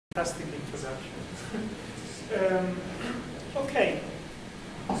Fantastic introduction. Okay,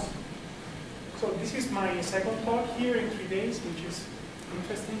 so this is my second talk here in 3 days, which is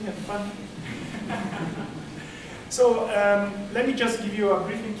interesting and fun. So let me just give you a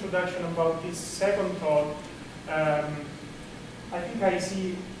brief introduction about this second talk. I think I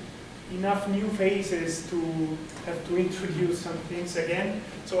see enough new faces to have to introduce some things again.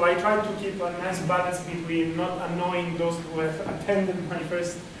 So I try to keep a nice balance between not annoying those who have attended my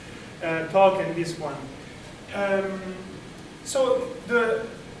first talk and this one. So the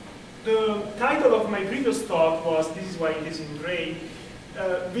title of my previous talk was, this is why it is in gray,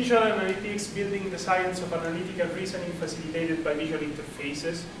 Visual Analytics, Building the Science of Analytical Reasoning Facilitated by Visual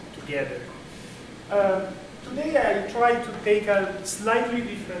Interfaces Together. Today I tried to take a slightly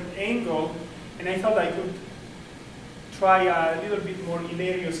different angle, and I thought I could try a little bit more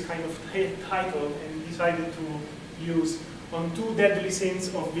hilarious kind of title, and decided to use on 2 deadly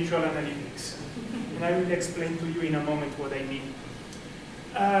sins of visual analytics. And I will explain to you in a moment what I mean.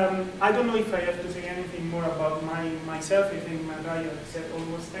 I don't know if I have to say anything more about myself. I think Maria said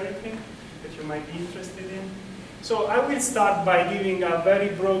almost everything that you might be interested in. So I will start by giving a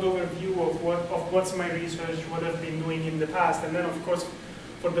very broad overview of what's my research, what I've been doing in the past, and then of course,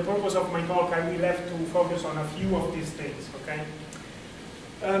 for the purpose of my talk, I will have to focus on a few of these things, okay?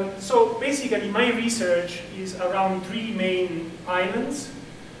 So basically, my research is around 3 main islands.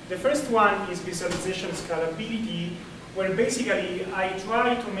 The first one is visualization scalability, where basically I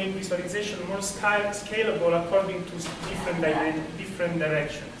try to make visualization more scalable according to different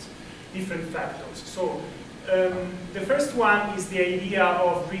directions, different factors. So the first one is the idea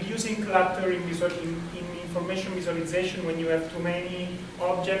of reducing clutter in information visualization when you have too many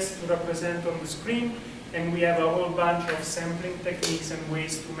objects to represent on the screen, and we have a whole bunch of sampling techniques and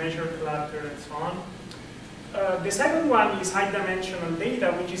ways to measure clutter and so on. The second one is high-dimensional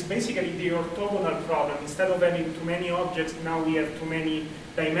data, which is basically the orthogonal problem. Instead of having too many objects, now we have too many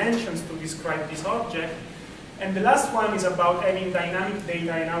dimensions to describe this object. And the last one is about having dynamic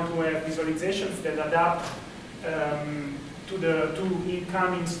data and how to have visualizations that adapt to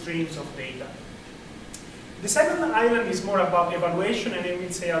incoming streams of data. The second island is more about evaluation, and I will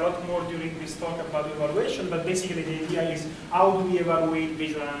say a lot more during this talk about evaluation, but basically the idea is how do we evaluate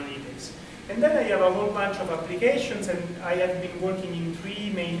visual analytics. And then I have a whole bunch of applications, and I have been working in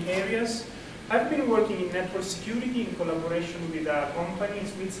 3 main areas. I've been working in network security in collaboration with a company in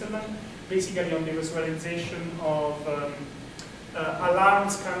Switzerland, basically on the visualization of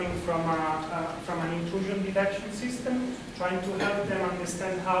alarms coming from an intrusion detection system, trying to help them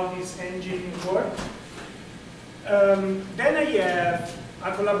understand how this engine works. Then I have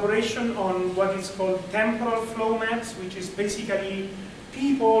a collaboration on what is called temporal flow maps, which is basically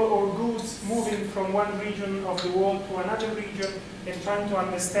people or goods moving from one region of the world to another region and trying to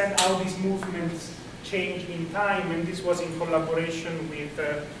understand how these movements change in time. And this was in collaboration with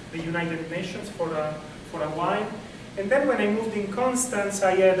the United Nations for a while. And then when I moved in Konstanz,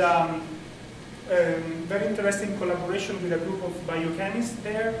 I had a very interesting collaboration with a group of biochemists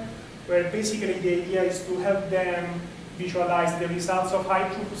there, where basically the idea is to help them visualize the results of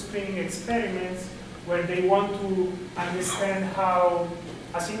high-throughput screening experiments, where they want to understand how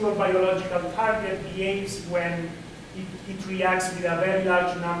a single biological target behaves when it reacts with a very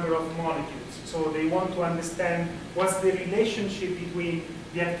large number of molecules. So they want to understand what's the relationship between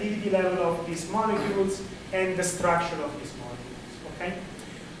the activity level of these molecules and the structure of these molecules, okay?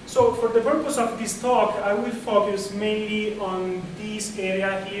 So for the purpose of this talk, I will focus mainly on this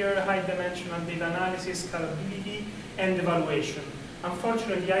area here, high-dimensional data analysis, scalability, and evaluation.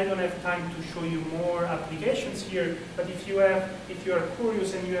 Unfortunately, I don't have time to show you more applications here, but if you are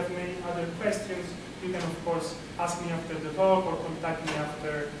curious and you have many other questions, you can of course ask me after the talk or contact me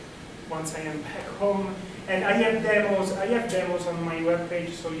once I am back home. And I have demos on my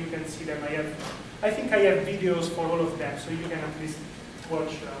webpage, so you can see them. I think I have videos for all of them, so you can at least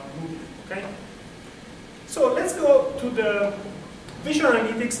watch a movie, okay? So let's go to the visual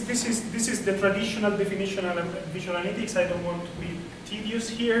analytics. This is the traditional definition of visual analytics. I don't want to be tedious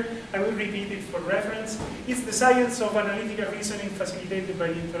here. I will repeat it for reference. It's the science of analytical reasoning facilitated by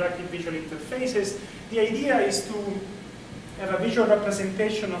the interactive visual interfaces. The idea is to have a visual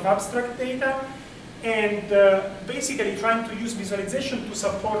representation of abstract data and basically trying to use visualization to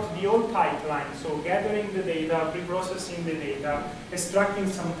support the whole pipeline. So gathering the data, pre-processing the data, extracting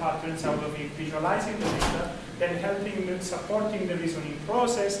some patterns out of it, visualizing the data, then supporting the reasoning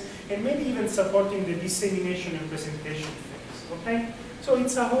process, and maybe even supporting the dissemination and presentation phase, okay? So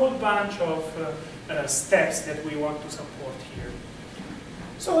it's a whole bunch of steps that we want to support here.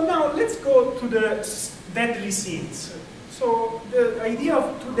 So now let's go to the deadly sins. So the idea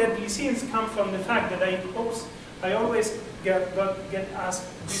of two deadly sins comes from the fact that I always get asked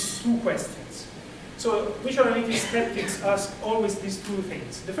these two questions. So visual analytics skeptics ask always these two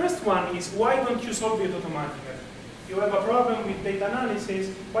things. The first one is, why don't you solve it automatically? You have a problem with data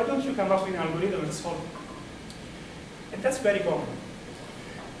analysis, why don't you come up with an algorithm and solve it? And that's very common.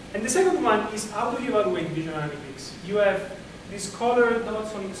 And the second one is, how do you evaluate visual analytics? You have these colored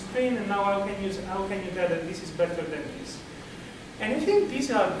dots on the screen, and now how can you tell that this is better than this? And I think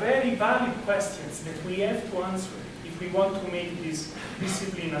these are very valid questions that we have to answer if we want to make this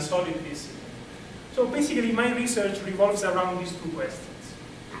discipline a solid discipline. So basically, my research revolves around these two questions.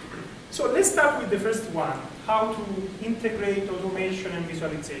 So let's start with the first one, how to integrate automation and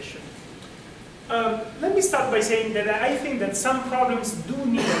visualization. Let me start by saying that I think that some problems do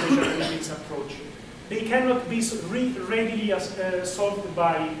need a visual analytics approach. They cannot be readily solved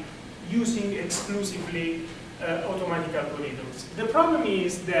by using exclusively automatic algorithms. The problem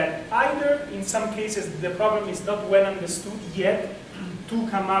is that either, in some cases, the problem is not well understood yet to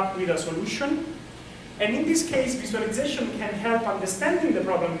come up with a solution. And in this case, visualization can help understanding the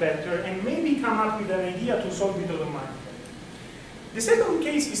problem better and maybe come up with an idea to solve it automatically. The second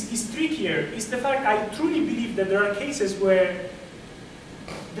case is trickier. It's the fact I truly believe that there are cases where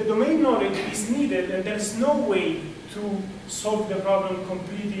the domain knowledge is needed and there's no way to solve the problem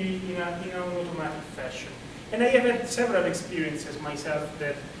completely in an automatic fashion. And I have had several experiences myself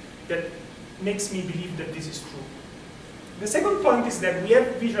that makes me believe that this is true. The second point is that we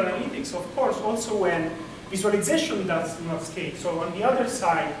have visual analytics, of course, also when visualization does not scale. So on the other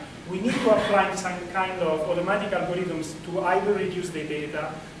side, we need to apply some kind of automatic algorithms to either reduce the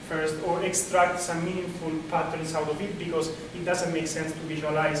data first or extract some meaningful patterns out of it, because it doesn't make sense to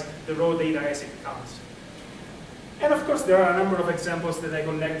visualize the raw data as it comes. And of course, there are a number of examples that I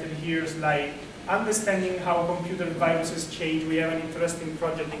collected here, like understanding how computer viruses change. We have an interesting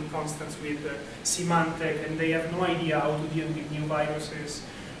project in Konstanz with Symantec, and they have no idea how to deal with new viruses.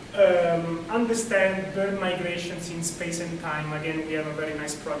 Understand bird migrations in space and time. Again, we have a very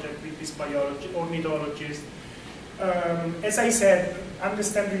nice project with this ornithologist. As I said,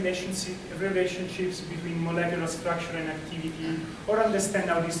 understand relationships between molecular structure and activity, or understand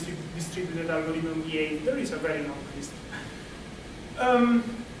how distributed algorithms behave. There is a very long list.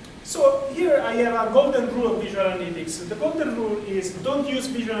 So here I have a golden rule of visual analytics. The golden rule is, don't use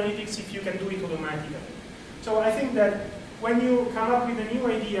visual analytics if you can do it automatically. So I think that when you come up with a new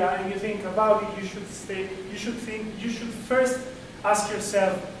idea and you think about it, you should first ask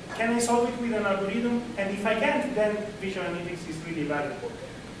yourself, can I solve it with an algorithm? And if I can't, then visual analytics is really valuable.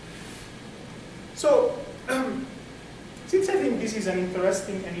 So, since I think this is an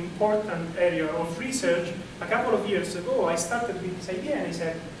interesting and important area of research, a couple of years ago I started with this idea and I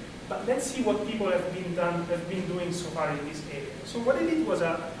said, but let's see what people have been doing so far in this area. So what I did was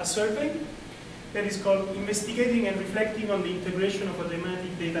a survey that is called Investigating and Reflecting on the Integration of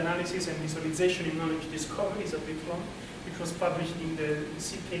Automatic Data Analysis and Visualization in Knowledge Discovery, is a bit long, which was published in the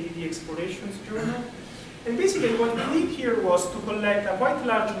KDD Explorations journal. And basically what we did here was to collect a quite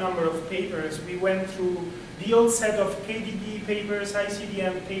large number of papers. We went through the old set of KDD papers,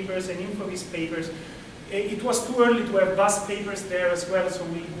 ICDM papers, and InfoVis papers. It was too early to have vast papers there as well, so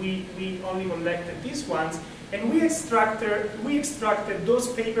we only collected these ones. And we extracted those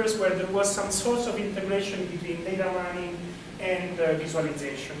papers where there was some source of integration between data mining and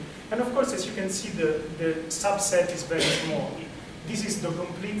visualization. And of course, as you can see, the subset is very small. This is the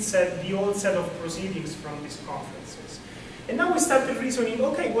complete set, the old set of proceedings from these conferences. And now we started reasoning,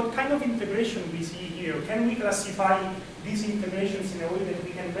 okay, what kind of integration we see here? Can we classify these integrations in a way that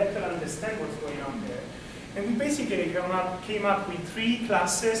we can better understand what's going on there? And we basically came up with three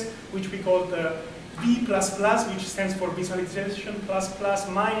classes, which we called V++, which stands for Visualization++,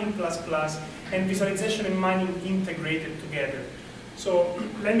 Mining++, and Visualization and Mining integrated together. So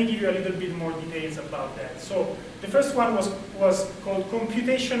let me give you a little bit more details about that. So the first one was called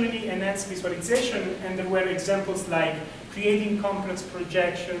Computationally Enhanced Visualization, and there were examples like creating complex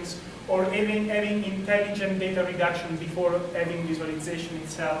projections, or having intelligent data reduction before having visualization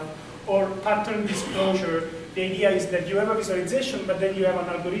itself, or pattern disclosure. The idea is that you have a visualization, but then you have an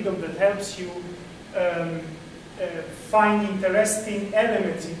algorithm that helps you find interesting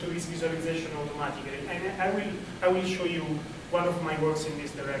elements into this visualization automatically. And I will show you one of my works in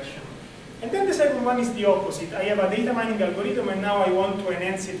this direction. And then the second one is the opposite. I have a data mining algorithm, and now I want to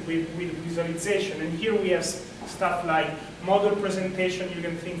enhance it with visualization. And here we have stuff like model presentation. You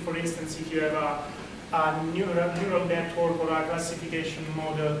can think, for instance, if you have a neural network or a classification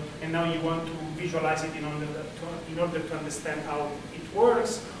model, and now you want to visualize it in order to understand how it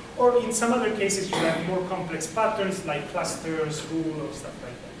works. Or in some other cases, you have more complex patterns like clusters, rule, or stuff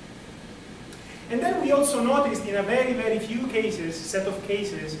like that. And then we also noticed in a very, very few cases, set of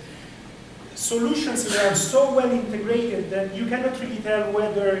cases, solutions that are so well integrated that you cannot really tell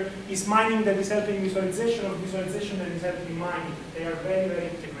whether it's mining that is helping visualization or visualization that is helping mining. They are very, very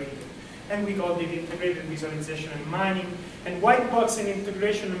integrated. And we call it integrated visualization and mining. And white box and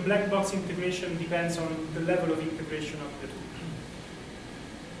integration and black box integration depends on the level of integration of the two.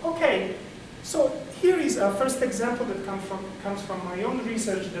 Okay, so here is a first example that comes from my own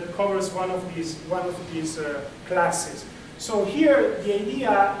research that covers one of these classes. So here the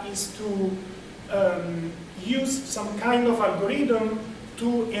idea is to use some kind of algorithm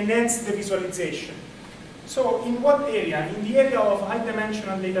to enhance the visualization. So in what area? In the area of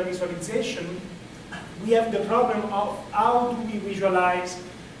high-dimensional data visualization, we have the problem of how do we visualize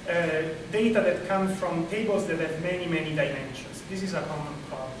data that comes from tables that have many, many dimensions. This is a common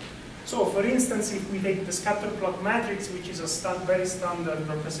problem. So for instance, if we take the scatter plot matrix, which is a very standard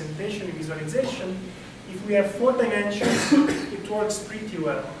representation in visualization, if we have 4 dimensions, it works pretty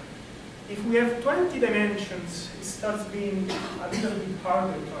well. If we have 20 dimensions, it starts being a little bit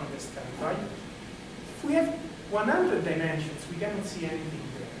harder to understand, right? If we have 100 dimensions, we cannot see anything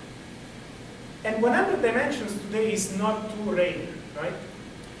there. And 100 dimensions today is not too rare, right?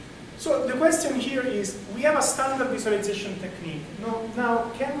 So the question here is, we have a standard visualization technique.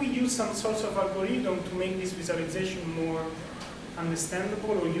 Now, can we use some sort of algorithm to make this visualization more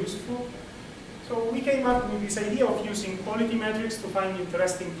understandable or useful? So we came up with this idea of using quality metrics to find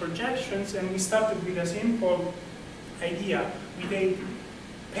interesting projections, and we started with a simple idea. We take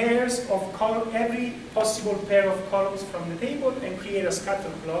pairs of columns, every possible pair of columns from the table, and create a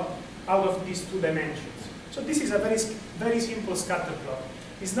scatter plot out of these 2 dimensions. So this is a very, very simple scatter plot.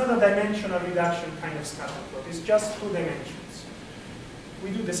 It's not a dimensional reduction kind of scatter plot. It's just 2 dimensions.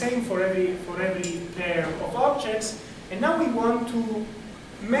 We do the same for every pair of objects, and now we want to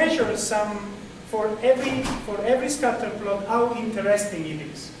measure some for every scatter plot how interesting it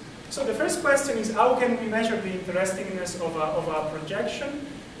is. So the first question is, how can we measure the interestingness of a projection?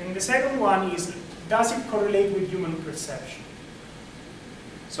 And the second one is, does it correlate with human perception?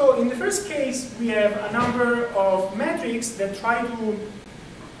 So in the first case, we have a number of metrics that try to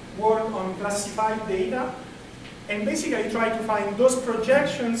work on classified data and basically try to find those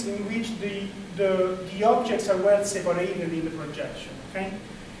projections in which the objects are well separated in the projection. Okay?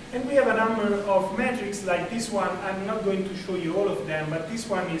 And we have a number of metrics like this one. I'm not going to show you all of them, but this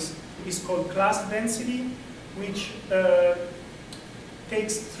one is called class density, which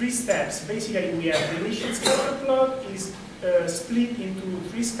takes 3 steps. Basically, we have the initial scatter plot is split into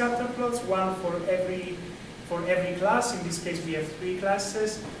 3 scatter plots, one for every class. In this case, we have 3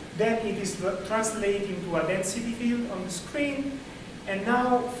 classes. Then it is translated into a density field on the screen. And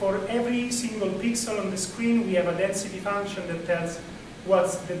now, for every single pixel on the screen, we have a density function that tells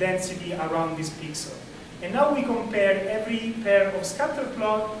what's the density around this pixel. And now we compare every pair of scatter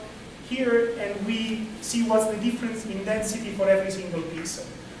plot here, and we see what's the difference in density for every single pixel.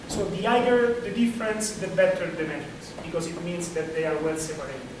 So the higher the difference, the better the metrics, because it means that they are well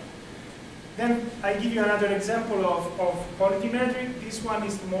separated. Then I give you another example of quality metric. This one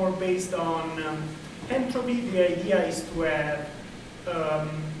is more based on entropy. The idea is to have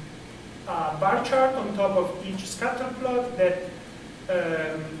a bar chart on top of each scatter plot that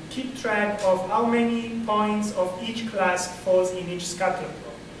keep track of how many points of each class falls in each scatter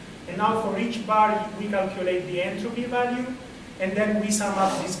plot. And now for each bar, we calculate the entropy value, and then we sum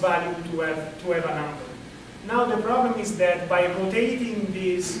up this value to have a number. Now the problem is that by rotating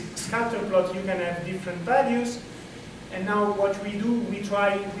this scatter plot, you can have different values. And now what we do, we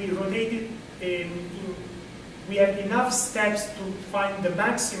rotate it we have enough steps to find the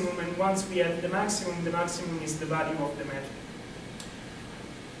maximum, and once we have the maximum is the value of the metric.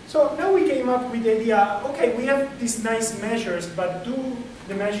 So now we came up with the idea, okay, we have these nice measures, but do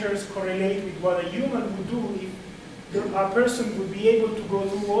the measures correlate with what a human would do if a person would be able to go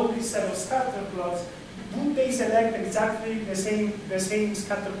through all these set of scatter plots? Would they select exactly the same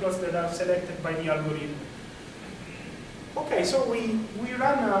scatter plots that are selected by the algorithm? Okay, so we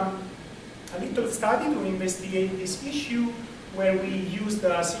ran a little study to investigate this issue, where we used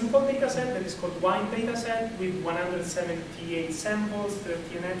a simple data set that is called wine data set with 178 samples,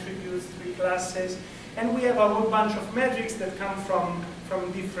 13 attributes, 3 classes, and we have a whole bunch of metrics that come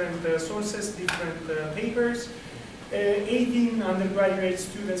from different sources, different papers. 18 undergraduate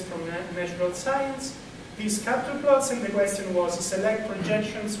students from natural science. These scatter plots, and the question was select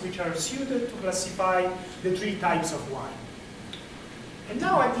projections which are suited to classify the 3 types of wine. And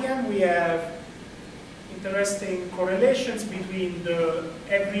now at the end we have interesting correlations between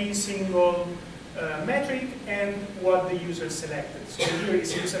every single metric and what the user selected. So here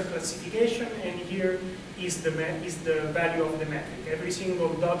is user classification, and here is the value of the metric. Every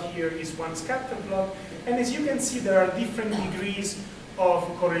single dot here is one scatter plot, and as you can see, there are different degrees of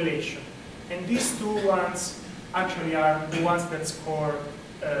correlation. And these two ones actually are the ones that score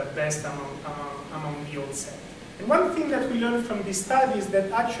best among the old set. And one thing that we learned from this study is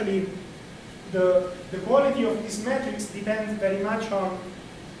that actually the quality of these metrics depends very much on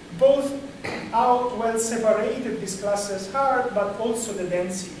both how well separated these classes are, but also the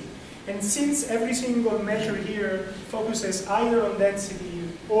density. And since every single measure here focuses either on density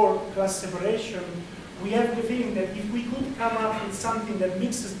or class separation, we have the feeling that if we could come up with something that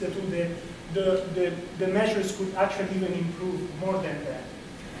mixes the two, the measures could actually even improve more than that.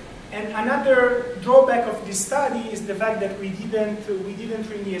 And another drawback of this study is the fact that we didn't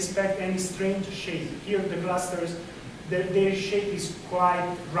really expect any strange shape. Here the clusters, their shape is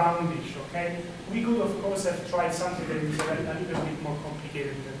quite roundish, okay? We could of course have tried something that is a little bit more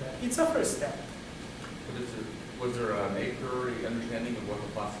complicated than that. It's a first step. But was there an a priori understanding of what the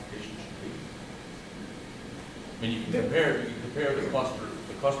classification should be? I mean, you can compare the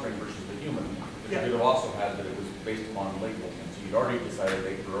clustering versus the human, but you could have also had that it was based upon labeling. You'd already decided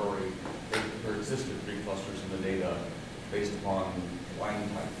a priori there existed 3 clusters in the data based upon wine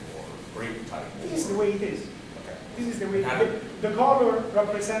type or grape type. This is the way it is. Okay. This is the way the color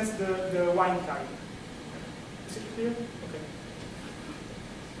represents the wine type. Is it clear? Okay.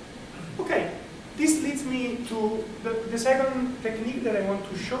 Okay. This leads me to the second technique that I want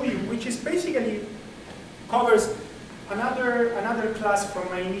to show you, which is basically covers another class from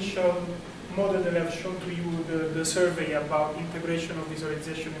my initial model that I've shown to you, the survey about integration of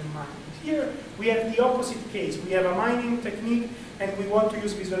visualization and mining. Here we have the opposite case. We have a mining technique and we want to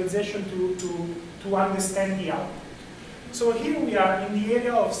use visualization to understand the output. So here we are in the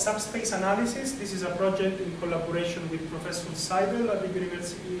area of subspace analysis. This is a project in collaboration with Professor Seidel at the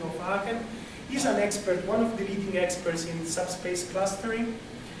University of Aachen. He's an expert, one of the leading experts in subspace clustering.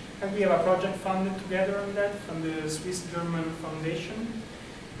 And we have a project funded together on that from the Swiss-German Foundation.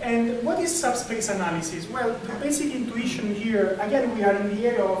 And what is subspace analysis? Well, the basic intuition here, again, we are in the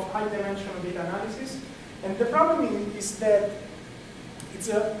area of high-dimensional data analysis. And the problem is that it's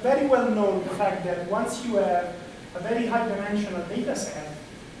very well known the fact that once you have a very high-dimensional data set,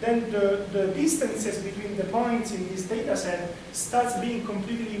 then the distances between the points in this data set starts being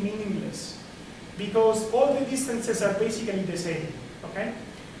completely meaningless, because all the distances are basically the same, okay?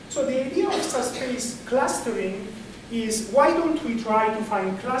 So the idea of subspace clustering is, why don't we try to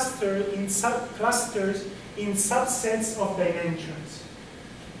find clusters in subsets of dimensions?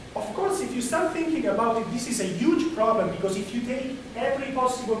 Of course, if you start thinking about it, this is a huge problem, because if you take every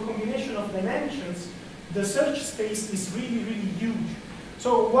possible combination of dimensions, the search space is really, really huge.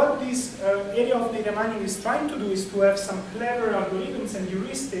 So what this area of data mining is trying to do is to have some clever algorithms and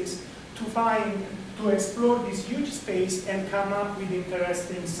heuristics to explore this huge space and come up with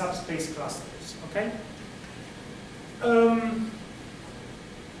interesting subspace clusters, okay?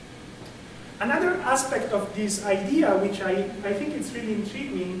 Another aspect of this idea, which I think it's really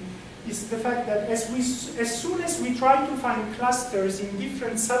intriguing, is the fact that as soon as we try to find clusters in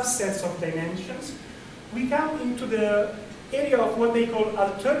different subsets of dimensions, we come into the area of what they call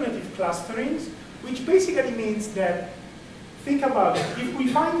alternative clusterings, which basically means that, think about it, if we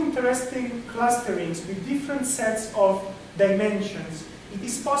find interesting clusterings with different sets of dimensions, it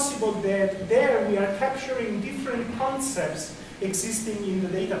is possible that there we are capturing different concepts existing in the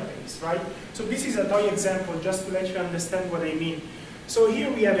database, right? So this is a toy example just to let you understand what I mean. So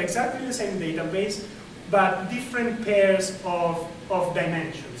here we have exactly the same database, but different pairs of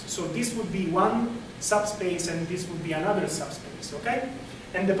dimensions. So this would be one subspace and this would be another subspace, okay?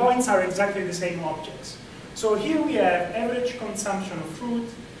 And the points are exactly the same objects. So here we have average consumption of fruit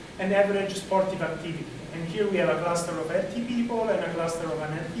and average sportive activity. And here we have a cluster of healthy people and a cluster of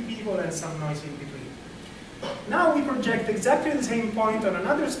unhealthy people and some noise in between. Now we project exactly the same point on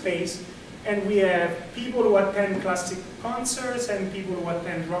another space, and we have people who attend classic concerts and people who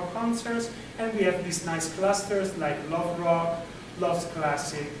attend rock concerts, and we have these nice clusters like love rock, loves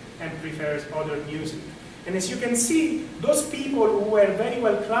classic, and prefers other music. And as you can see, those people who were very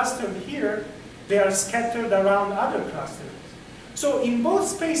well clustered here, they are scattered around other clusters. So in both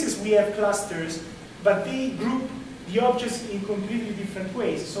spaces we have clusters, but they group the objects in completely different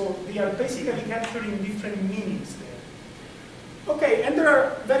ways. So they are basically capturing different meanings there. Okay, and there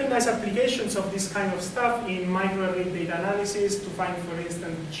are very nice applications of this kind of stuff in microarray data analysis to find, for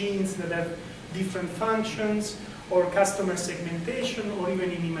instance, genes that have different functions, or customer segmentation, or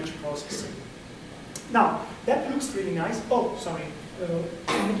even in image processing. Now, that looks really nice. Oh, sorry.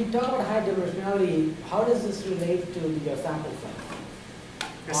 When you talk about high dimensionality, how does this relate to the sample size?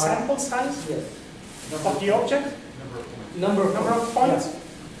 The sample size? Yes. Of the object? Number of points?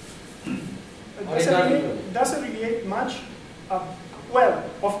 Yeah. Doesn't relate much. Well,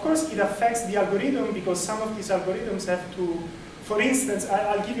 of course it affects the algorithm because some of these algorithms have to, for instance,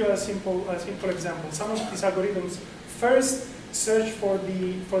 I'll give you a simple example. Some of these algorithms first search for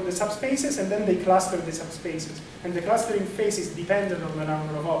the subspaces and then they cluster the subspaces. And the clustering phase is dependent on the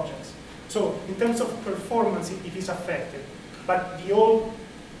number of objects. So in terms of performance, it is affected. But the old,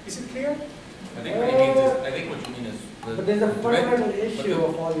 is it clear? I think what you mean is... But there's a fundamental issue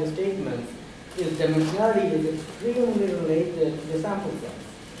of all your statements is dimensionality is extremely related to the sample size.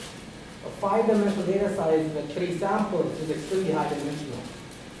 A 5-dimensional data size with 3 samples is extremely high dimensional.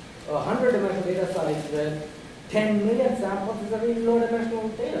 A 100-dimensional data size with 10 million samples is a really low dimensional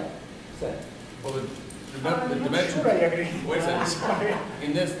data set. Well, the I'm dimensions... not sure I agree. Wait a second.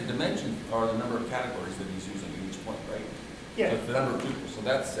 In this, the dimensions are the number of categories that he's using at each point, right? Yeah. So it's the number of people, so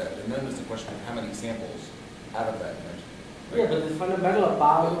that's set. And then there's the question of how many samples out of that dimension. Right? Yeah, but it's fundamental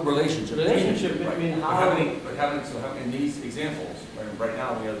about relationship between how in these examples, right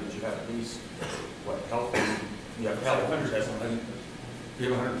now we know that you have at least what health, you have health, you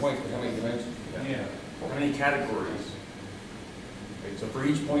have 100 points, but how many dimensions? Yeah. How many categories? Right, so for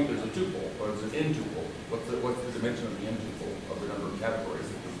each point there's a tuple, or there's an n tuple. What's the dimension of the n tuple of the number of categories?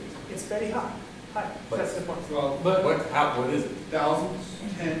 It's very high. That's the point. Well, what is it? thousands,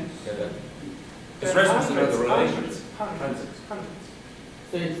 tens. Yeah, it's reference to the relations. Hundreds.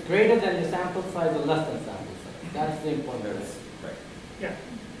 So it's greater than the sample size or less than sample size. That's the important thing. Right. Yeah.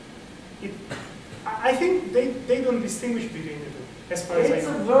 I think they don't distinguish between the two, as far as I know. It's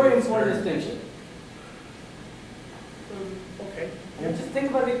a very important distinction. Okay. And just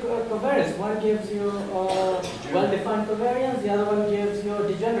think about the covariance. One gives you well-defined covariance, the other one gives you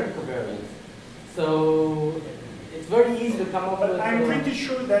degenerate covariance. So it's very easy to come up with... But I'm pretty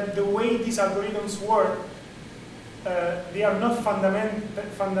sure that the way these algorithms work, they are not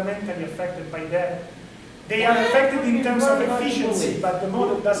fundamentally affected by that. They are affected in terms of efficiency, but the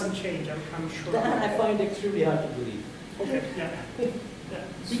model doesn't change, I'm sure. That I find extremely hard to believe. Okay, yeah.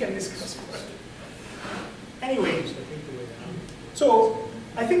 We can discuss further. Anyway, so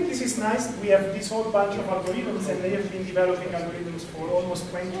I think this is nice. We have this whole bunch of algorithms, and they have been developing algorithms for almost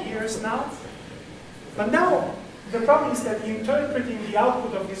 20 years now. But now, the problem is that interpreting the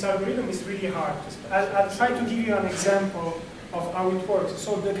output of this algorithm is really hard. I'll try to give you an example of how it works.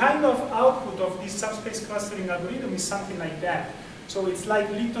 So the kind of output of this subspace clustering algorithm is something like that. So it's like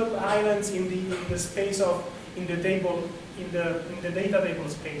little islands in the space of in the data table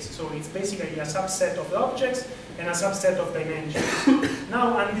space. So it's basically a subset of the objects and a subset of dimensions.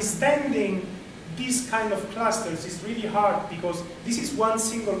 Now understanding these kind of clusters is really hard because this is one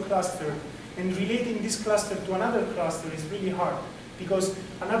single cluster, and relating this cluster to another cluster is really hard because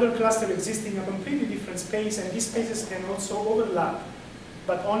another cluster exists in a completely different space, and these spaces can also overlap,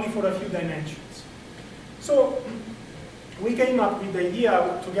 but only for a few dimensions. So we came up with the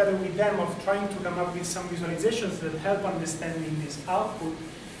idea, together with them, of trying to come up with some visualizations that help understanding this output.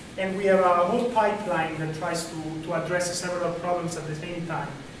 And we have a whole pipeline that tries to address several problems at the same time.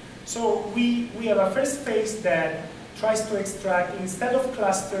 So we have a first phase that tries to extract, instead of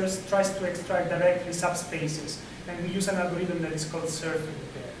clusters, tries to extract directly subspaces. And we use an algorithm that is called surfing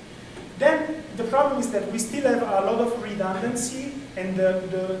there. Then the problem is that we still have a lot of redundancy, and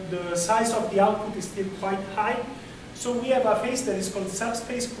the size of the output is still quite high. So we have a phase that is called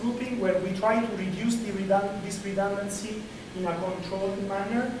subspace grouping, where we try to reduce this redundancy in a controlled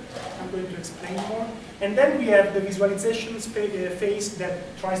manner. I'm going to explain more. And then we have the visualization phase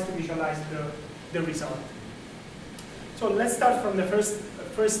that tries to visualize the result. So let's start from the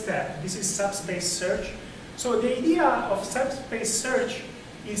first step. This is subspace search. So the idea of subspace search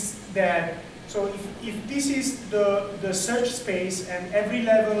is that, so if this is the search space and every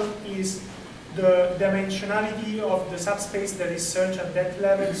level is the dimensionality of the subspace that is searched at that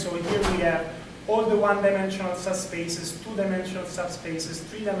level, so here we have all the one-dimensional subspaces, two-dimensional subspaces,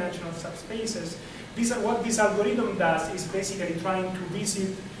 three-dimensional subspaces. What this algorithm does is basically trying to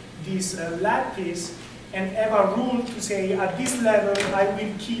visit this lattice and have a rule to say, at this level, I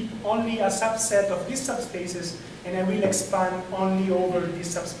will keep only a subset of these subspaces, and I will expand only over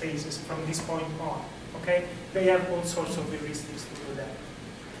these subspaces from this point on. Okay? They have all sorts of heuristics to do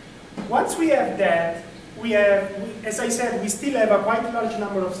that. Once we have that, as I said, we still have a quite large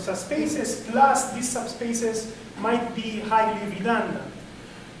number of subspaces, plus these subspaces might be highly redundant.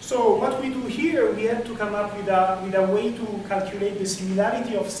 So what we do here, we have to come up with a way to calculate the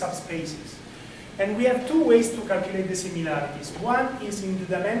similarity of subspaces. And we have two ways to calculate the similarities. One is in the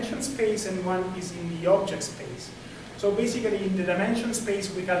dimension space and one is in the object space. So basically in the dimension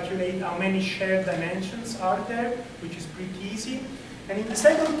space we calculate how many shared dimensions are there, which is pretty easy. And in the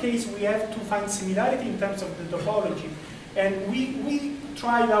second case we have to find similarity in terms of the topology. And we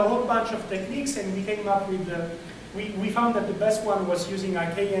tried a whole bunch of techniques and we came up with we found that the best one was using a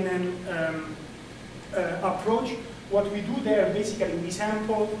KNN approach. What we do there, basically we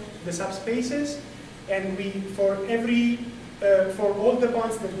sample the subspaces and for all the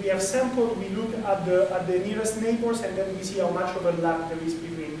points that we have sampled, we look at the nearest neighbors and then we see how much overlap there is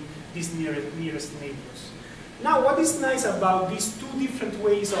between these nearest neighbors. Now, what is nice about these two different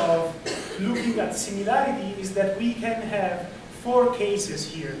ways of looking at similarity is that we can have 4 cases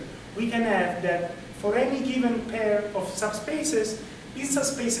here. We can have that for any given pair of subspaces, these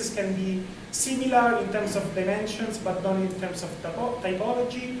subspaces can be similar in terms of dimensions, but not in terms of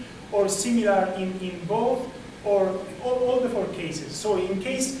typology, or similar in both, or all the 4 cases. So in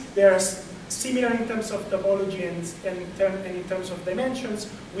case they are similar in terms of topology and in terms of dimensions,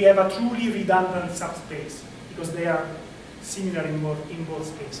 we have a truly redundant subspace, because they are similar in both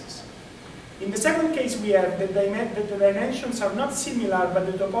spaces. In the second case, we have that the dimensions are not similar, but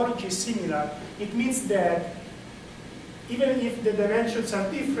the topology is similar. It means that even if the dimensions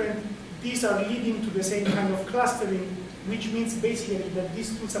are different, these are leading to the same kind of clustering, which means basically that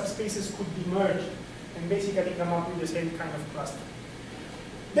these two subspaces could be merged and basically come up with the same kind of clustering.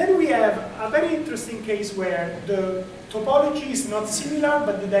 Then we have a very interesting case where the topology is not similar,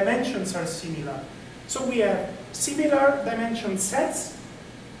 but the dimensions are similar. So we have similar dimension sets,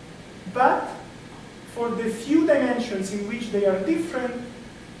 but for the few dimensions in which they are different,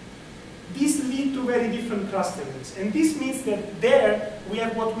 these lead to very different clusterings. And this means that there we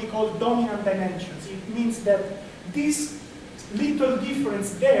have what we call dominant dimensions. It means that this little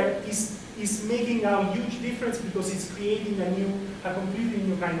difference there is making a huge difference because it's creating a completely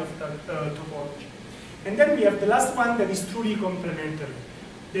new kind of topology. And then we have the last one that is truly complementary.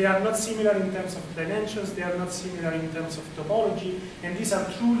 They are not similar in terms of dimensions, they are not similar in terms of topology, and these are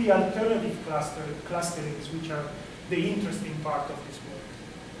truly alternative clusterings, which are the interesting part of this work.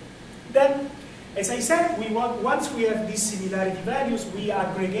 Then, as I said, once we have these similarity values, we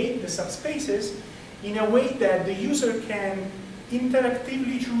aggregate the subspaces in a way that the user can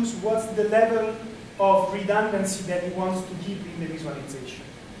interactively choose what's the level of redundancy that he wants to keep in the visualization.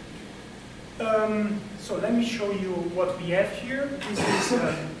 So let me show you what we have here.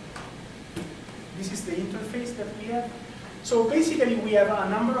 This is the interface that we have. So basically we have a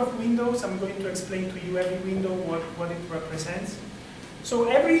number of windows. I'm going to explain to you every window what it represents. So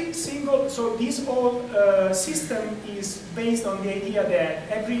this whole system is based on the idea that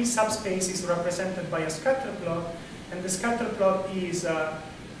every subspace is represented by a scatter plot, and the scatter plot is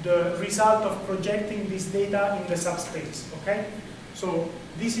the result of projecting this data in the subspace, okay? So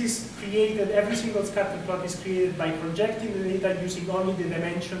this is created, every single scatter plot is created by projecting the data using only the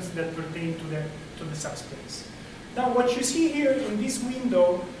dimensions that pertain to the subspace. Now what you see here in this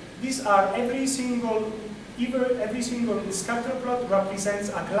window, these are every single scatter plot represents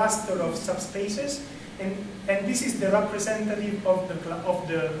a cluster of subspaces, and this is the representative of the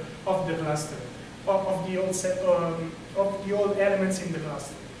cluster, of the old elements in the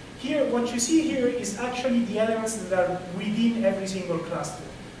cluster. Here, what you see here is actually the elements that are within every single cluster.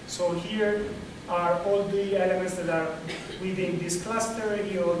 So here are all the elements that are within this cluster,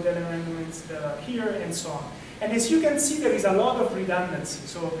 here all the elements that are here, and so on. And as you can see, there is a lot of redundancy.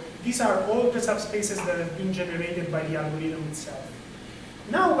 So these are all the subspaces that have been generated by the algorithm itself.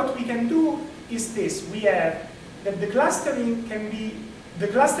 Now what we can do is this. We have that the clustering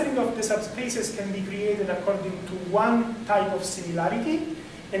of the subspaces can be created according to one type of similarity,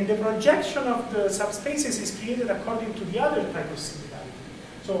 and the projection of the subspaces is created according to the other type of similarity.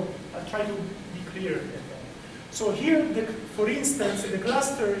 So I'll try to be clear at that. So here, for instance, the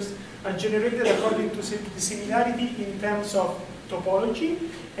clusters are generated according to the similarity in terms of topology,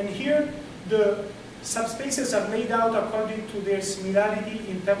 and here the subspaces are laid out according to their similarity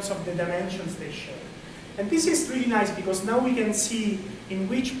in terms of the dimensions they share. And this is really nice because now we can see in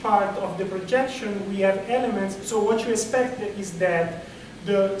which part of the projection we have elements. So what you expect is that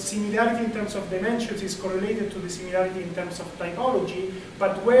the similarity in terms of dimensions is correlated to the similarity in terms of typology,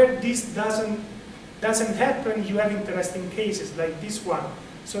 but where this doesn't happen, you have interesting cases like this one.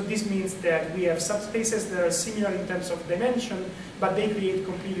 So this means that we have subspaces that are similar in terms of dimension, but they create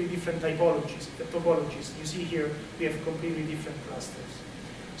completely different topologies. You see here, we have completely different clusters.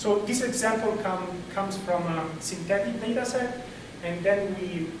 So this example comes from a synthetic data set, and then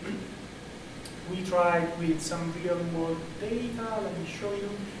we tried with some real-world data. Let me show you.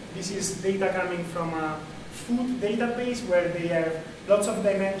 This is data coming from a food database where they have lots of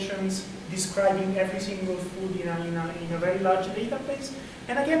dimensions describing every single food in a very large database.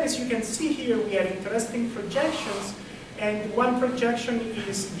 And again, as you can see here, we have interesting projections. And one projection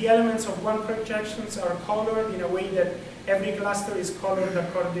is the elements of one projections are colored in a way that every cluster is colored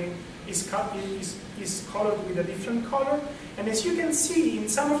according is colored with a different color. And as you can see, in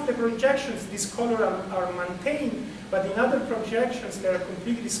some of the projections, these colors are maintained, but in other projections, they are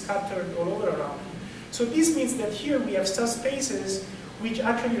completely scattered all over around. So this means that here we have subspaces which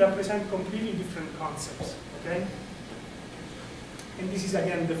actually represent completely different concepts. Okay? And this is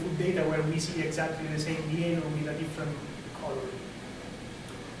again the food data where we see exactly the same behavior with a different color.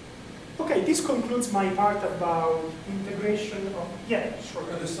 Okay, this concludes my part about integration of, yeah, sure.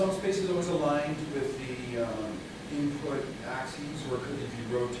 Are the subspaces always aligned with the input axes, or could they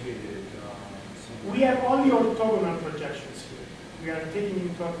be rotated? We have only orthogonal projections here. We are taking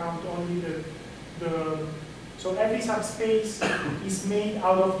into account only so every subspace is made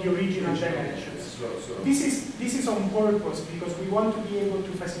out of the original dimensions. This is on purpose because we want to be able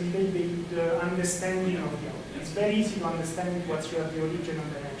to facilitate the understanding of the output. It's very easy to understand once you have the original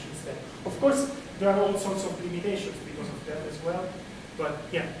dimensions there. Of course, there are all sorts of limitations because of that as well, but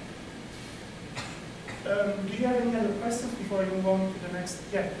yeah. Do you have any other questions before I move on to the next?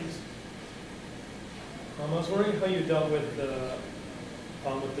 Yeah, please. I was wondering how you dealt with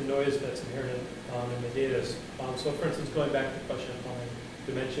the noise that's inherent in the data. So for instance, going back to the question of how many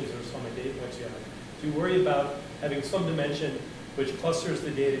dimensions or so many data points you have, do you worry about having some dimension which clusters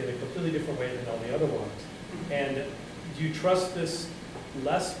the data in a completely different way than all the other ones? And do you trust this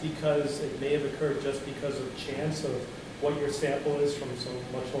less because it may have occurred just because of chance of what your sample is from some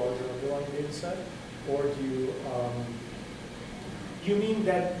much larger underlying data set? Or do you... You mean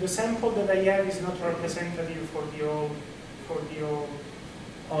that the sample that I have is not representative for the old...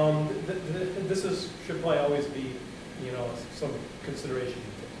 This should probably always be, some consideration.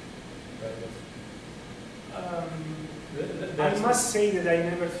 Right? I must say that I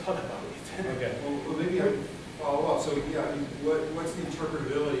never thought about it. Okay. Well, maybe I can follow up. So, yeah, I mean, what's the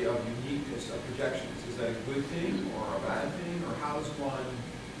interpretability of uniqueness of projections? Is that a good thing or a bad thing, or how does one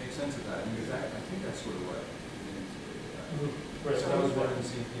make sense of that? Because I think that's sort of what. Right. So that was one of the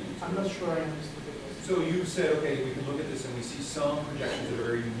same things. I'm not sure I understood it. So you said, okay, we can look at this and we see some projections that are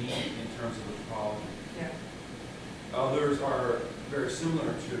very unique in terms of the topology. Yeah. Others are very similar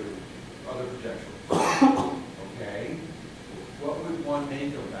to other projections. Okay. What would one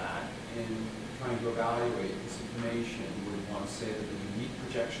make of that in trying to evaluate this information? Would one say that the unique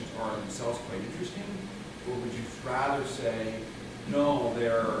projections are themselves quite interesting? Or would you rather say, no,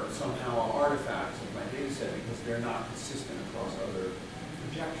 they're somehow artifacts of my data set because they're not consistent across other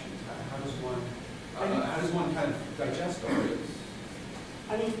projections? How does one kind of digest all this?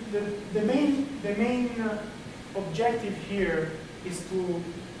 I mean, the main objective here is to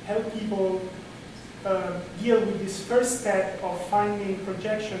help people deal with this first step of finding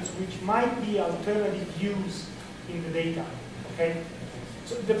projections which might be alternative views in the data. Okay.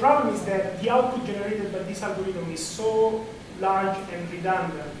 So the problem is that the output generated by this algorithm is so large and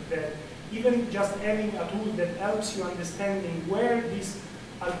redundant that even just having a tool that helps you understanding where these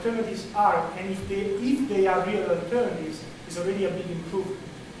alternatives are and if they are real alternatives is already a big improvement.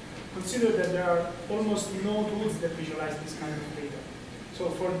 Consider that there are almost no tools that visualize this kind of data. So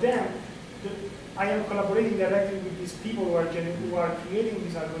for them, I am collaborating directly with these people who are creating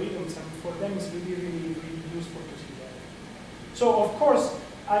these algorithms, and for them it's really useful to see that. So of course,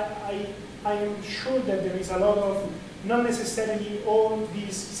 I am sure that there is a lot of, not necessarily all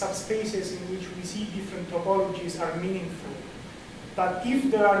these subspaces in which we see different topologies are meaningful. But if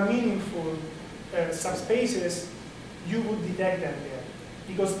there are meaningful subspaces, you would detect them there.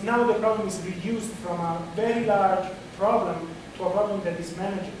 Because now the problem is reduced from a very large problem to a problem that is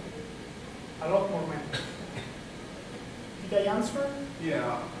manageable. A lot more manageable. Did I answer?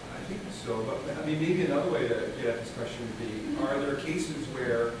 Yeah, I think so. But I mean, maybe another way to get at this question would be, are there cases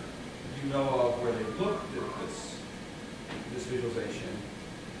where you know of where they looked at this visualization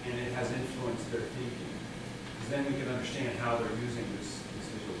and it has influenced their thinking? Because then we can understand how they're using this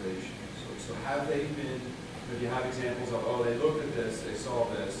visualization. So have they been, do you have examples of, oh, they looked at this, they saw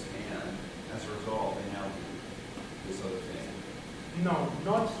this, and as a result, they now do this other thing? No,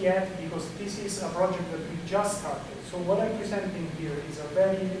 not yet, because this is a project that we just started. So what I'm presenting here is a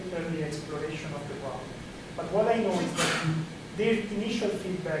very early exploration of the problem. But what I know is that their initial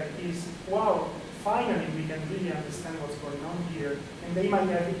feedback is, wow, finally we can really understand what's going on here, and they might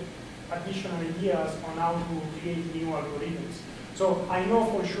have additional ideas on how to create new algorithms. So I know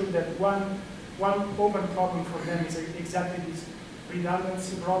for sure that one one open problem for them is exactly this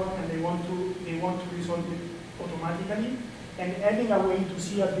redundancy problem, and they want to resolve it automatically. And having a way to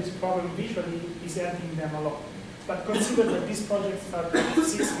see at this problem visually is helping them a lot. But consider that this project started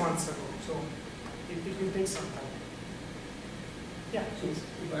 6 months ago, so it will take some time. Yeah, please.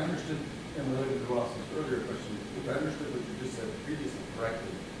 If I understood, and related to Ross's earlier question, if I understood what you just said previously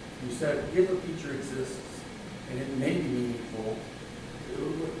correctly, you said if a feature exists and it may be meaningful,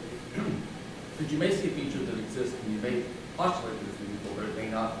 But you may see a feature that exists and you may postulate that it's meaningful, but it may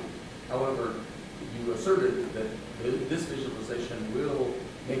not be. However, you asserted that this visualization will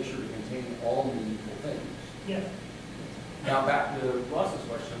make sure to contain all meaningful things. Yeah. Now back to Ross's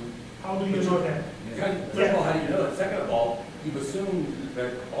question. How do you know that? First of all, how do you know it? Second of all, you've assumed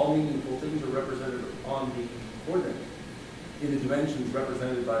that all meaningful things are represented on the coordinate in the dimensions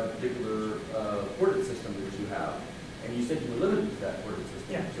represented by the particular coordinate system that you have. And you said you were limited to that coordinate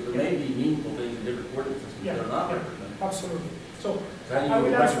system. Yeah. So there may be meaningful things in different coordinate systems that are not yeah, represented. absolutely. So So how do I you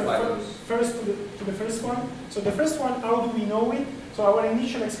will answer rectify those? first to the first one. So the first one, how do we know it? So our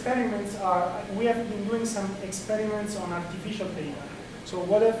initial experiments are, we have been doing some experiments on artificial data. So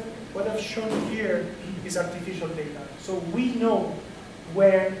what I've shown here is artificial data. So we know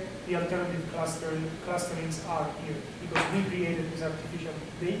where the alternative clusterings are here because we created this artificial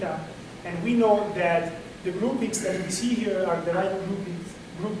data, and we know that the groupings that we see here are the right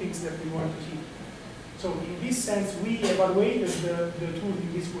groupings that we want to see. So in this sense, we evaluated the tool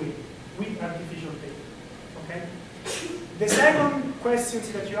in this way with artificial data. Okay. The second question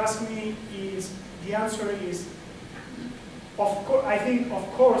that you asked me is, the answer is, I think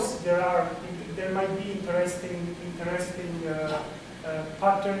of course there might be interesting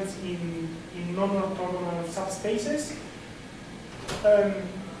patterns in non-orthogonal subspaces.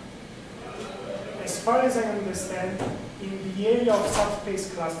 As far as I understand, in the area of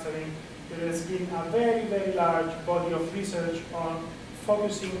subspace clustering, there has been a very, very large body of research on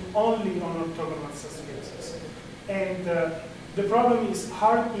focusing only on orthogonal subspaces. And the problem is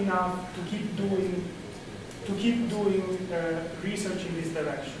hard enough to keep doing research in this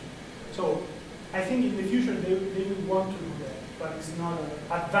direction. So I think in the future they will want to do that, but it's not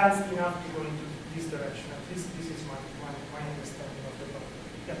advanced enough to go into this direction. At least this is my understanding of the problem.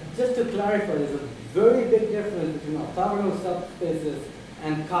 Yeah. Just to clarify, there's a very big difference between orthogonal subspaces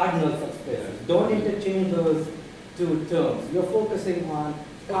and cardinal subspaces. Don't interchange those two terms. You're focusing on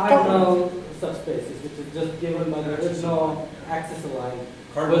cardinal subspaces, which is just given by the original axis line.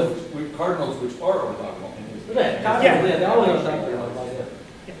 Cardinals which are orthogonal. Right, cardinals, they're always orthogonal by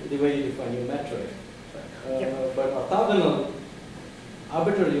the way you define your metric. But orthogonal,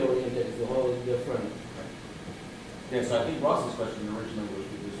 arbitrarily oriented, is a whole different. Yeah, so I think Ross's question originally was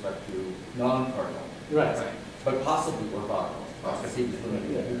with respect to non-cardinal. Right. But possibly orthogonal. Because he was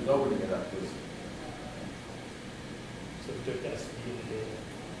limiting it. He was opening it up to. So we took SV in the data,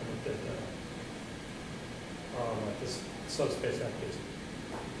 and we did this subspace application.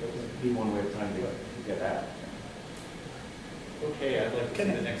 That would be one way of trying to get at. Okay, I'd like to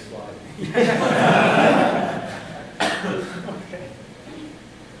see the next slide. Okay.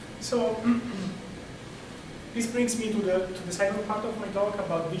 So this brings me to the second part of my talk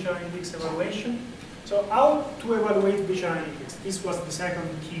about visual analytics evaluation. So how to evaluate visual analytics? This was the second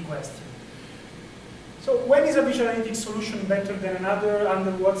key question. So when is a visual analytics solution better than another,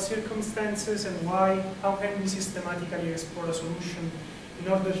 under what circumstances and why? How can we systematically explore a solution in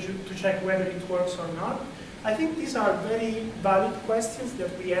order to check whether it works or not? I think these are very valid questions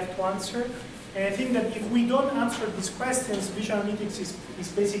that we have to answer. And I think that if we don't answer these questions, visual analytics is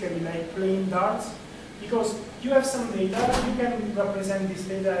basically like playing darts. Because you have some data, you can represent this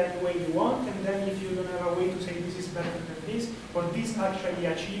data any way you want, and then if you don't have a way to say this is better than this, or this actually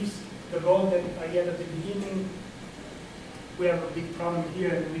achieves the goal that I had at the beginning, we have a big problem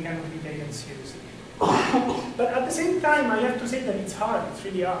here and we cannot be taken seriously. But at the same time, I have to say that it's hard, it's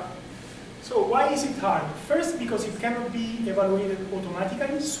really hard. So why is it hard? First, because it cannot be evaluated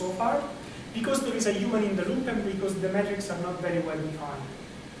automatically so far, because there is a human in the loop and because the metrics are not very well defined.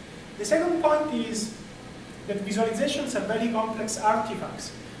 The second point is that visualizations are very complex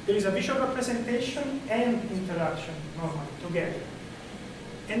artifacts. There is a visual representation and interaction normally together.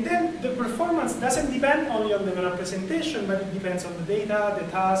 And then the performance doesn't depend only on the representation, but it depends on the data, the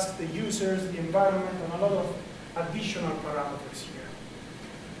tasks, the users, the environment, and a lot of additional parameters here.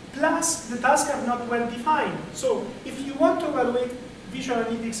 Plus, the tasks are not well defined. So if you want to evaluate visual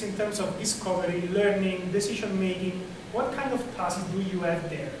analytics in terms of discovery, learning, decision making, what kind of tasks do you have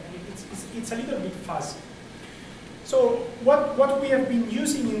there? It's a little bit fuzzy. So what we have been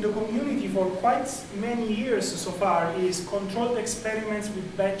using in the community for quite many years so far is controlled experiments with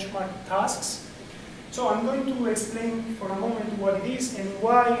benchmark tasks. So I'm going to explain for a moment what it is and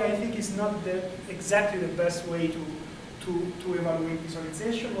why I think it's not exactly the best way to evaluate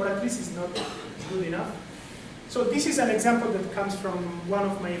visualization, or at least it's not good enough. So this is an example that comes from one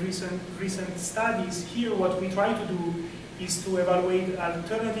of my recent studies. Here what we try to do is to evaluate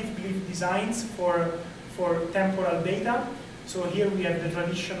alternative glyph designs for temporal data. So here we have the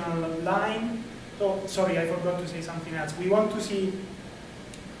traditional line. Oh, sorry, I forgot to say something else. We want to see,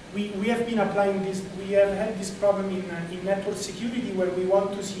 we have been applying this, we have had this problem in network security where we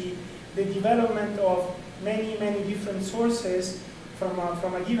want to see the development of many different sources from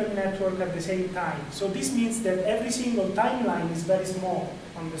a given network at the same time. So this means that every single timeline is very small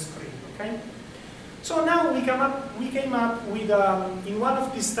on the screen, okay? So now we came up with in one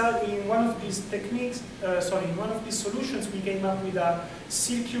of these techniques, in one of these solutions, we came up with a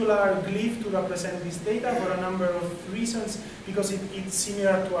circular glyph to represent this data for a number of reasons, because it's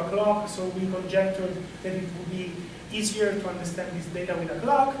similar to a clock. So we conjectured that it would be easier to understand this data with a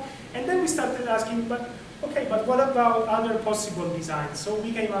clock, and then we started asking, but what about other possible designs? So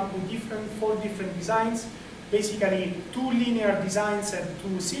we came up with 4 different designs. Basically 2 linear designs and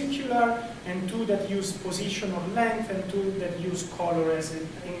 2 circular, and 2 that use position or length, and 2 that use color as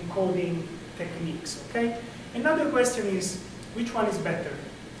encoding techniques, okay? Another question is, which one is better?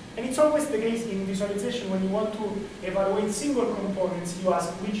 And it's always the case in visualization when you want to evaluate single components, you ask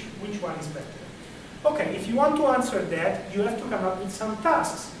which one is better. Okay, if you want to answer that, you have to come up with some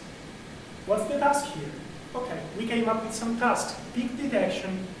tasks. What's the task here? Okay, we came up with some tasks. Peak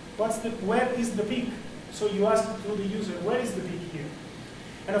detection, where is the peak? So you ask to the user, where is the peak here?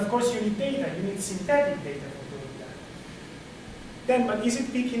 And of course you need data, you need synthetic data for doing that. Then, but is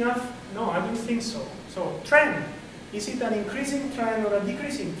it peak enough? No, I don't think so. So trend, is it an increasing trend or a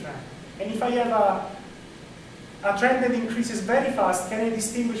decreasing trend? And if I have a trend that increases very fast, can I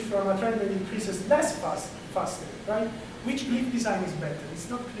distinguish from a trend that increases less faster, right? Which glyph design is better? It's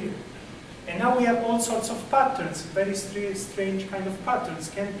not clear. And now we have all sorts of patterns, very strange kind of patterns.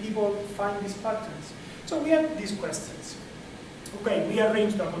 Can people find these patterns? So we have these questions. Okay, we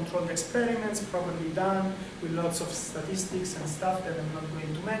arranged our controlled experiments, probably done, with lots of statistics and stuff that I'm not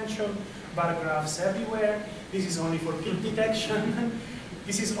going to mention, bar graphs everywhere. This is only for peak detection.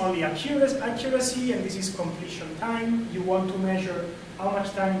 This is only accuracy, and this is completion time. You want to measure how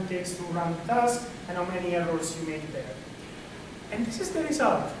much time it takes to run the task, and how many errors you make there. And this is the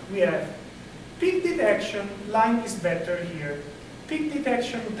result. We have peak detection, line is better here. Peak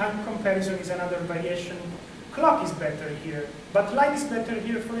detection, time comparison is another variation. Clock is better here, but line is better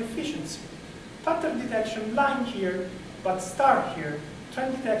here for efficiency. Pattern detection, line here, but star here.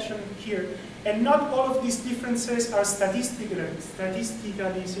 Trend detection here. And not all of these differences are statistically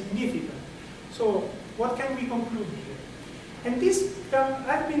significant. So what can we conclude here? And this,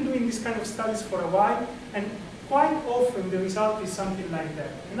 I've been doing this kind of studies for a while, and quite often the result is something like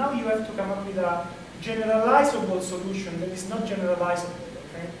that. And now you have to come up with a generalizable solution that is not generalizable,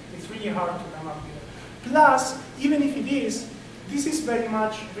 okay? It's really hard to come up with it. Plus, even if it is, this is very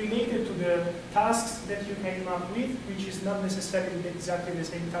much related to the tasks that you came up with, which is not necessarily exactly the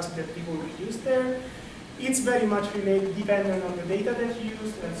same task that people will use there. It's very much related, dependent on the data that you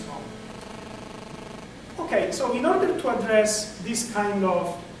used, and so on. Okay, so in order to address this kind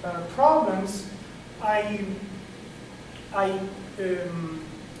of problems, I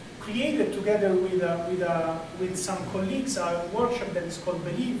created together with some colleagues a workshop that is called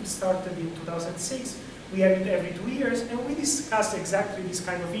Believe, started in 2006. We have it every 2 years, and we discuss exactly these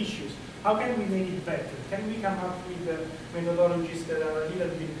kind of issues. How can we make it better? Can we come up with methodologies that are a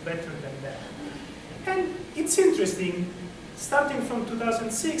little bit better than that? And it's interesting, starting from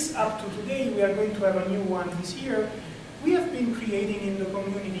 2006 up to today, we are going to have a new one this year. We have been creating in the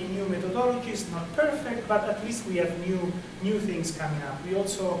community new methodologies, not perfect, but at least we have new things coming up. We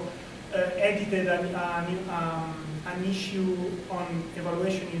also edited an issue on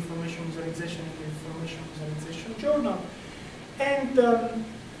evaluation information visualization in the Information Visualization Journal.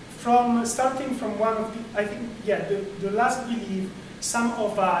 And starting from one of the, I think, yeah, the last Believe, some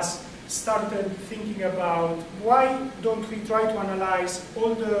of us started thinking about why don't we try to analyze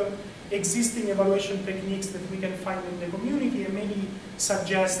all the existing evaluation techniques that we can find in the community and maybe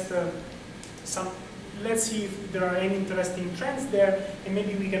suggest some, let's see if there are any interesting trends there, and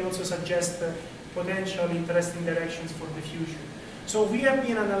maybe we can also suggest potential interesting directions for the future. So we have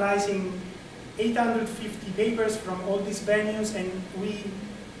been analyzing 850 papers from all these venues, and we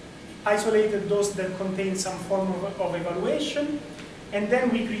isolated those that contain some form of evaluation. And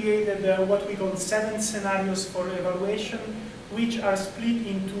then we created what we call 7 scenarios for evaluation, which are split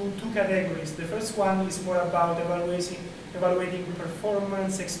into 2 categories. The first one is more about evaluating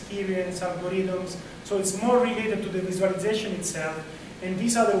performance, experience, algorithms. So it's more related to the visualization itself, and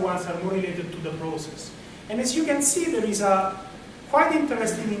these other ones are more related to the process. And as you can see, there is a quite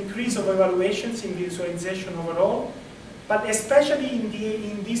interesting increase of evaluations in visualization overall, but especially in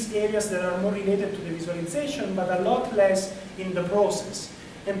these areas that are more related to the visualization, but a lot less in the process.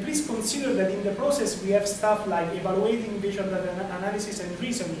 And please consider that in the process we have stuff like evaluating visual data analysis and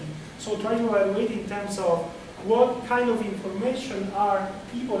reasoning. So try to evaluate in terms of what kind of information are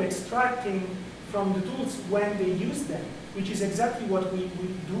people extracting from the tools when they use them, which is exactly what we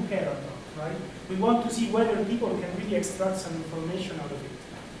do care about, right? We want to see whether people can really extract some information out of it,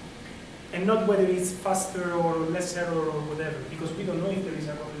 and not whether it's faster or less error or whatever, because we don't know if there is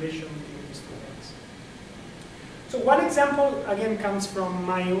a correlation between these 2 things. So one example, again, comes from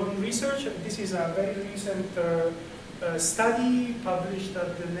my own research. This is a very recent study published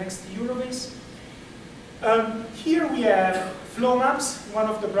at the next Eurovis. Here we have flow maps, one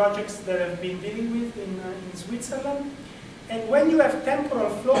of the projects that I've been dealing with in Switzerland. And when you have temporal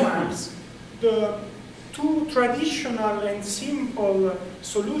flow maps, the 2 traditional and simple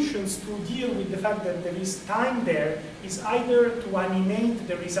solutions to deal with the fact that there is time there is either to animate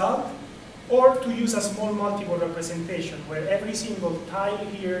the result or to use a small multiple representation where every single tile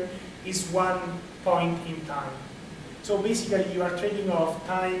here is 1 point in time. So basically you are trading off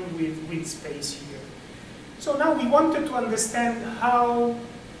time with space here. So now we wanted to understand how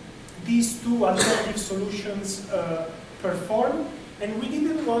these 2 alternative solutions perform, and we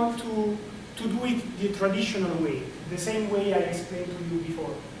didn't want to do it the traditional way, the same way I explained to you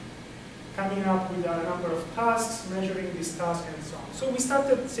before. Coming up with a number of tasks, measuring this task, and so on. So we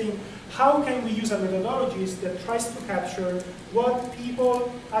started saying, how can we use a methodology that tries to capture what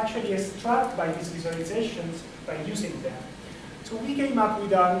people actually extract by these visualizations by using them? So we came up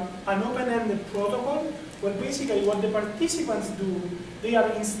with an open-ended protocol where basically what the participants do, they are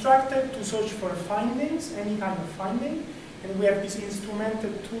instructed to search for findings, any kind of finding, and we have this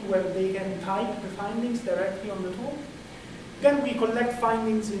instrumented tool where they can type the findings directly on the tool. Then we collect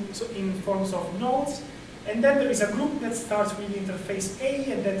findings in forms of nodes, and then there is a group that starts with interface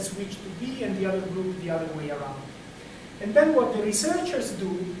A and then switch to B, and the other group the other way around. And then what the researchers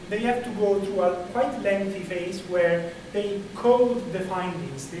do, they have to go through a quite lengthy phase where they code the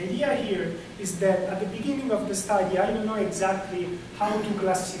findings. The idea here is that at the beginning of the study, I don't know exactly how to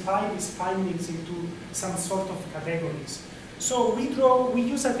classify these findings into some sort of categories. So we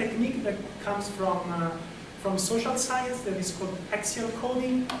use a technique that comes from social science that is called axial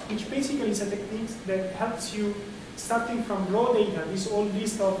coding, which basically is a technique that helps you, starting from raw data, this old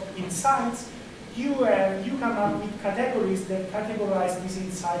list of insights, you come up with categories that categorize these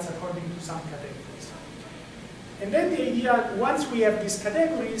insights according to some categories. And then the idea, once we have these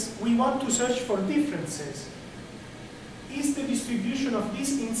categories, we want to search for differences. Is the distribution of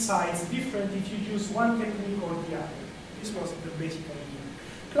these insights different if you use one technique or the other? This was the basic idea.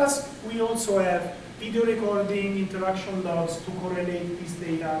 Plus, we also have video recording, interaction logs to correlate this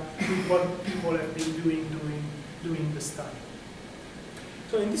data with what people have been doing during the study.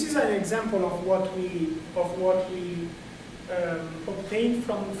 So, and this is an example of what we obtained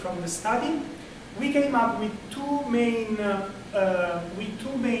from the study. We came up with two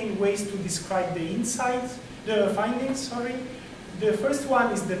main ways to describe the findings. Sorry. The first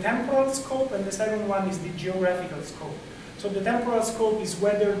one is the temporal scope, and the second one is the geographical scope. So the temporal scope is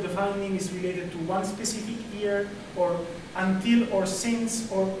whether the finding is related to one specific year, or until, or since,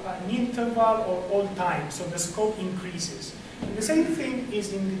 or an interval, or all time. So the scope increases. And the same thing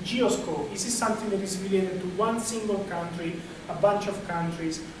is in the geoscope. This is something that is related to one single country, a bunch of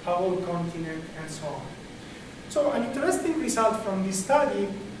countries, a whole continent, and so on. So an interesting result from this study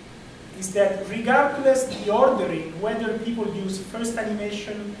is that regardless the ordering, whether people use first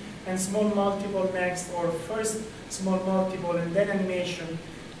animation and small multiple next, or first small multiple and then animation,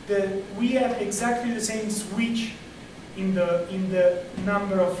 we have exactly the same switch in the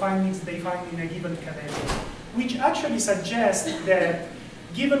number of findings they find in a given category, which actually suggests that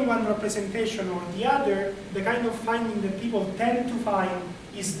given one representation or the other, the kind of finding that people tend to find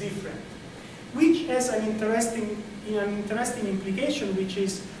is different, which has an interesting implication, which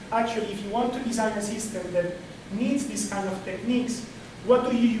is actually if you want to design a system that needs this kind of techniques, what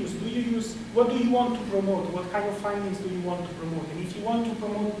do you use? What do you want to promote? What kind of findings do you want to promote? And if you want to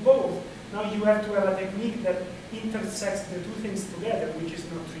promote both, now you have to have a technique that intersects the two things together, which is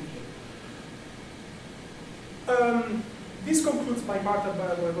not trivial. This concludes my part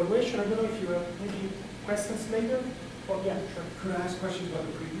about evaluation. I don't know if you have maybe questions later, Oh, yeah, sure. Could I ask questions about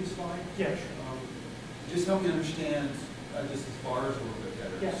the previous slide? Yeah, sure. Just help me understand just as bars a little bit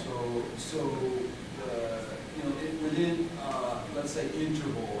better. Yeah. Within, let's say,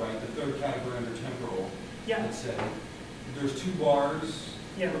 interval, right, the third category under temporal, Yeah. let's say, there's two bars.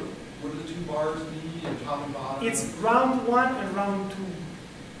 Yeah. What do the two bars mean, and top and bottom? It's round 1 and round 2.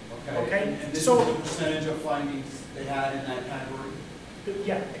 Okay. Okay, And this so- is the percentage of findings they had in that category?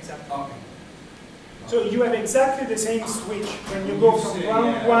 Yeah, exactly. Okay. So you have exactly the same switch when you go from say, round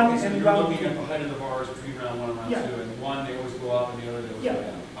yeah, 1 okay, so and you're round looking 2. at the height of the bars between round 1 and round Yeah. 2, and one they always go up and the other they always Yeah. go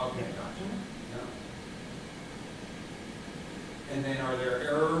down. Okay, gotcha. Yeah. And then are there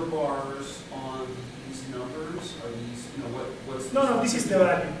error bars on these numbers? Are these, what's? No, this is the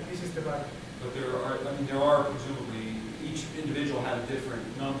value. This is the value. But there are presumably, each individual had a different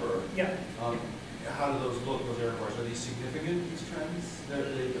number. Yeah. How do those look, those error bars? Are these significant, these trends?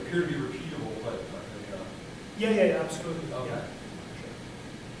 They appear to be repeatable, but Yeah, absolutely. okay. Yeah.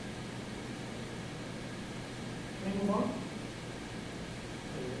 Can we move on?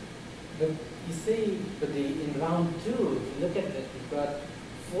 But you see, in round 2, if you look at it, you've got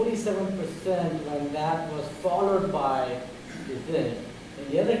 47% when that was followed by the thing.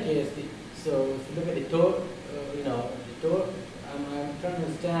 In the other case, so if you look at the total, I'm trying to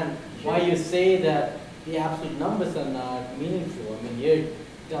understand why you say that the absolute numbers are not meaningful. I mean, here it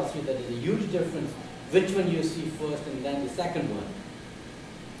tells you that there's a huge difference which one you see first and then the second one.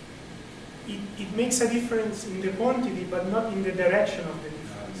 It makes a difference in the quantity, but not in the direction of the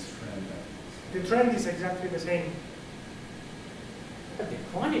difference. The trend is exactly the same. But the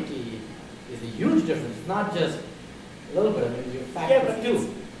quantity is a huge difference. It's not just a little bit. I mean, you factor Yeah, but 2.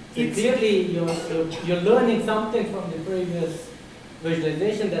 So clearly, you're learning something from the previous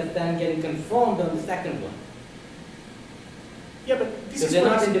visualization that's then getting confirmed on the second one. Yeah, but this So is they're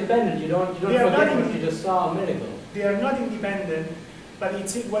what not is- independent. You don't They are forget not what you just saw a minute ago. They are not independent, but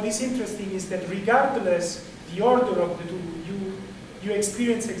what is interesting is that regardless the order of the two, you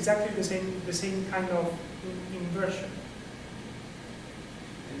experience exactly the same kind of inversion.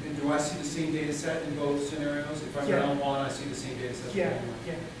 And do I see the same data set in both scenarios? If I'm Yeah. round 1, I see the same data set? Yeah, in round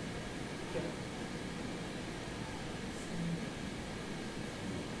yeah.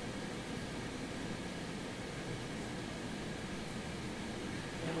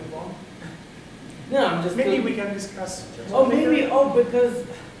 Can we move on? No, I'm just Maybe we can discuss. Oh, maybe. Oh, because.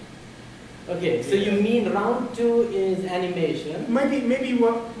 Okay, so you mean round 2 is animation? Maybe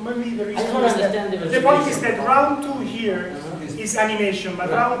the reason I don't is that understand the the point is visualization. that round 2 here Uh-huh. is animation, but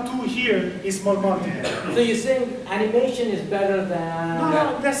Right. round 2 here is more multiple. So you're saying animation is better than?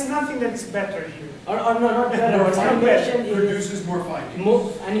 No, there's nothing that is better here. Or no, not better. It's not Animation is Produces more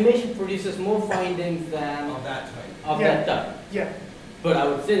findings animation produces more findings than of that type. of Yeah. that type. Yeah. But I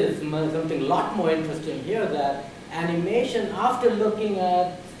would say there's something a lot more interesting here, that animation, after looking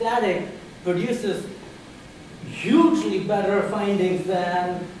at static, produces hugely better findings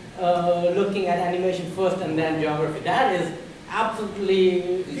than looking at animation first and then geography. That is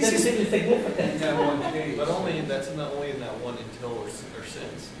absolutely statistically significant. In that one case. But that's not only in that one until or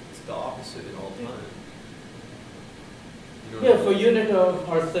since. It's the opposite in all time. You know Yeah, what I for mean? unit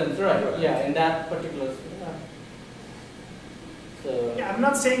or sense, right? Right. Yeah, in that particular. So. Yeah, I'm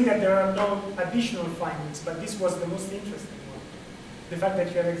not saying that there are no additional findings, but this was the most interesting one. The fact that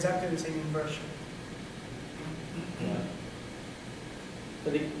you have exactly the same inversion. Yeah.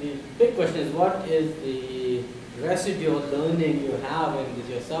 So the big question is, what is the residual learning you have in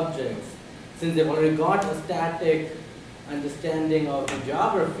your subjects, since they've already got a static understanding of the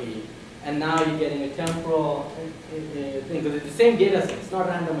geography, and now you're getting a temporal thing, because it's the same data set, it's not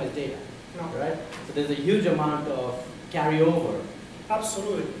randomized data, No. right? So there's a huge amount of carryover.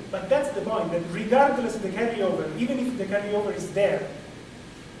 Absolutely. But that's the point, that regardless of the carryover, even if the carryover is there,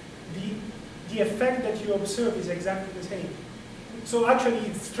 the effect that you observe is exactly the same. So actually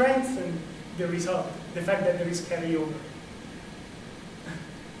it strengthens the result, the fact that there is carryover.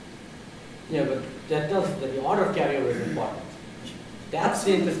 Yeah, but that tells us that the order of carryover is important. That's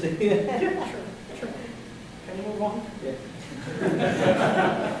interesting. Yeah, sure. Can you move on? Yeah.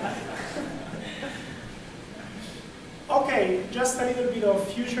 Okay, just a little bit of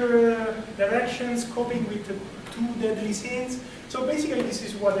future directions, coping with the 2 deadly sins. So basically this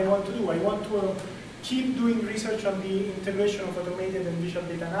is what I want to do. I want to keep doing research on the integration of automated and visual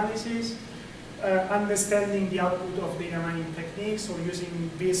data analysis, understanding the output of data mining techniques, or using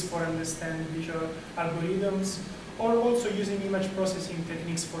this for understanding visual algorithms, or also using image processing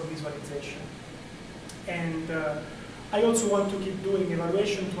techniques for visualization. And I also want to keep doing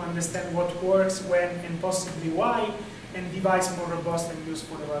evaluation to understand what works, when, and possibly why, and devise more robust and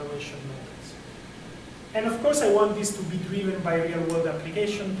useful evaluation methods. And of course, I want this to be driven by real-world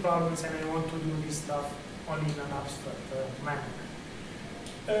application problems, and I want to do this stuff only in an abstract manner.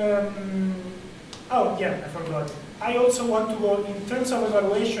 Oh, yeah, I forgot. I also want to go, in terms of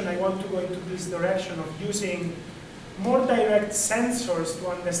evaluation, I want to go into this direction of using more direct sensors to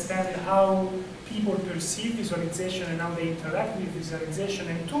understand how people perceive visualization and how they interact with visualization.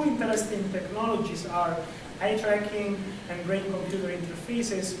 And two interesting technologies are eye tracking and brain-computer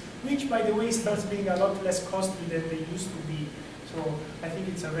interfaces, which, by the way, starts being a lot less costly than they used to be. So I think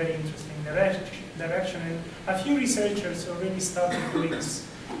it's a very interesting direction. And a few researchers already started doing this,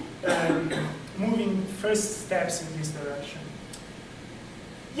 moving first steps in this direction.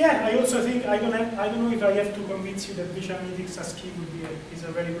 Yeah, I also think, I don't know if I have to convince you that visual analytics as key is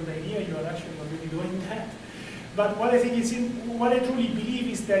a very good idea. You are actually already doing that. But what I think is, what I truly believe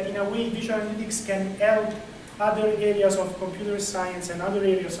is that in a way visual analytics can help other areas of computer science, and other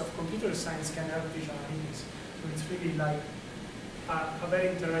areas of computer science can help visual analytics. So it's really like a very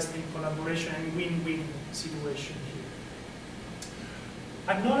interesting collaboration and win-win situation here.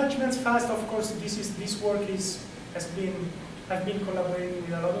 Acknowledgements fast, of course, this work I've been collaborating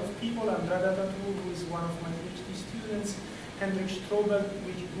with a lot of people. Andrea Tatu, who is one of my PhD students, Hendrik Strobel,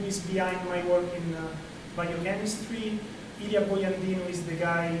 who is behind my work in biochemistry, Ilya Boyandino is the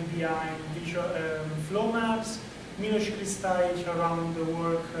guy behind flow maps, Milos Kristajic around the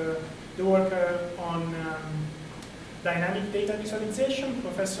work on dynamic data visualization,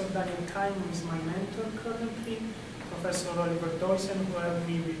 Professor Daniel Kain, who is my mentor currently, Professor Oliver Deussen, who helped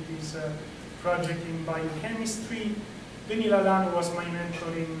me with this project in biochemistry, Denis Lalanne was my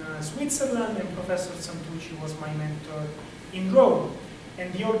mentor in Switzerland, and Professor Santucci was my mentor in Rome.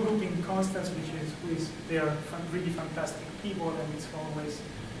 And the whole group in Konstanz, they are really fantastic people, and it's always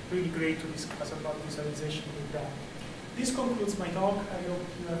really great to discuss about visualization with them. This concludes my talk. I hope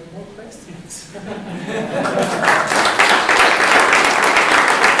you have more questions.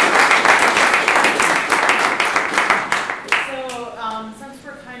 Since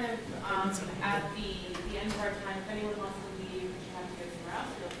we're kind of at the end of our time, if anyone wants to leave, you have to go somewhere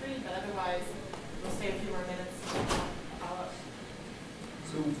else, feel free, but otherwise, we'll stay a few more minutes.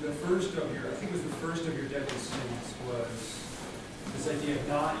 So the first of your, I think it was the first of your Dept sins was this idea of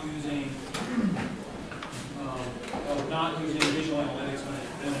not using visual analytics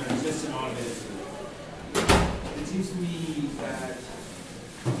when there exists an automated solution. It seems to me that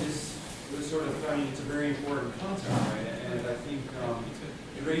this was sort of, I mean, it's a very important concept, right? And I think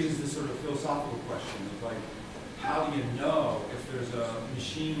it raises this sort of philosophical question of like, how do you know if there's a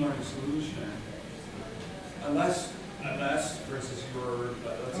machine learning solution unless, for instance, you're,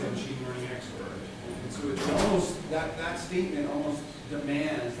 let's say, a machine learning expert. And so it's almost, that statement almost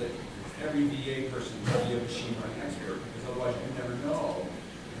demands that every VA person be a machine learning expert, because otherwise you can never know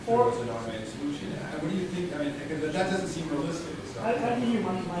if there was an automated solution. What do you think? I mean, because that doesn't seem realistic. So. I'll give you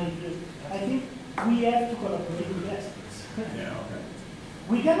my view. I think we have to collaborate with experts. Yeah, okay.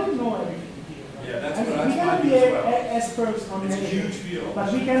 We cannot know everything here. Right? Yeah, that's I mean, what we cannot be experts on it's everything. a huge field.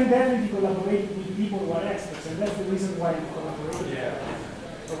 But we can definitely collaborate with people who are experts, and that's the reason why we collaborate. Yeah.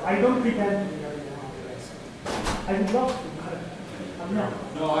 So I don't pretend to be an expert. I would love to, but I'm not.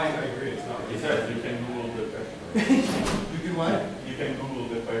 No, I agree. It's not. Besides, you can Google the question. You can what? You can Google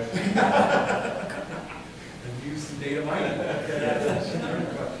the question. And use some data mining.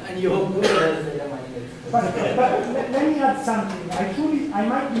 And you hope Google has data mining. But let me add something. I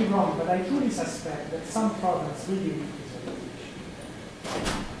might be wrong, but I truly suspect that some problems really need visualization.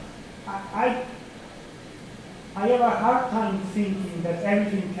 I have a hard time thinking that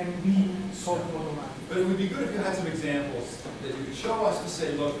everything can be solved automatically. But it would be good if you had some examples that you could show us to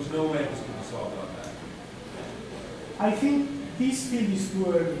say, look, there's no way this can be solved on that. I think this field is too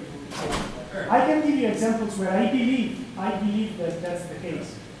early to solve. Fair. I can give you examples where I believe that that's the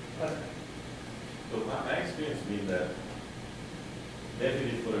case. But so my experience means that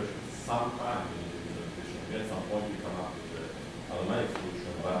definitely for some time in the visualization, at some point you come up with an automatic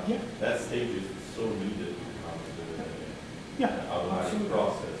solution, but yeah. that stage is so needed to come with the automatic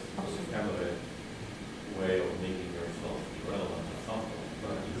process. So it's kind of a way of making yourself relevant at some point.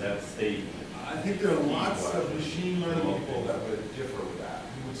 But at that stage, I think there are lots of machine learning people that would differ with that.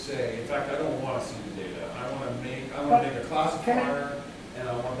 Who would say, in fact, I don't want to see the data. I want to make a classifier, and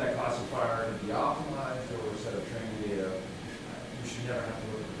I want that classifier to be optimized over a set of training data. You should never have to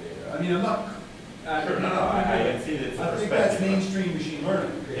look at the data. I mean, I'm not. Sure, I can see that. I think that's mainstream machine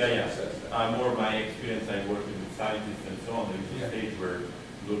learning. Yeah. More my experience, I work with scientists and so on. There's a stage where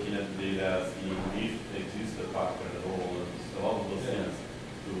looking at the data, seeing if there exists a pattern at all, and so all of those things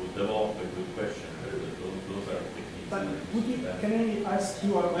to develop a good question. Those are techniques. But can I ask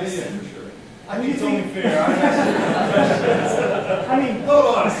you a question? Yeah, for sure. I think it's only fair. I mean,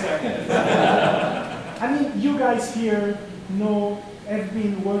 Hold on a second. I mean, you guys here have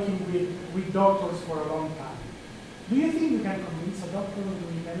been working with doctors for a long time. Do you think you can convince a doctor to do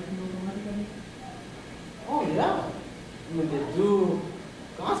everything automatically? Oh yeah. I mean, they do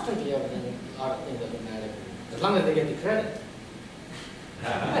constantly everything, a lot of things automatically, as long as they get the credit.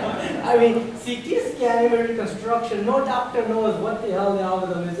 I mean, CT scan image reconstruction, no doctor knows what the hell the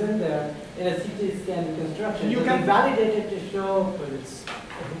algorithm is in there in a CT scan reconstruction. You can validate it to show. But it's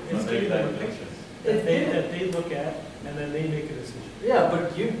giving them a picture that they look at, and then they make a decision. Yeah,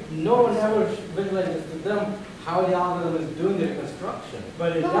 but no one ever visualizes to them how the algorithm is doing the reconstruction.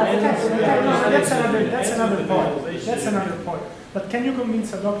 But it that's another point. That's another point. But can you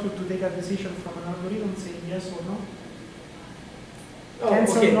convince a doctor to take a decision from an algorithm saying yes or no? Oh,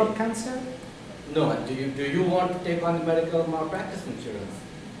 Cancer okay. or not cancer? No, do you want to take on the medical malpractice insurance?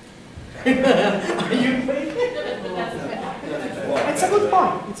 Are you crazy? It's a good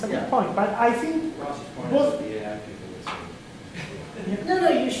point. It's a good point. But I think both. No,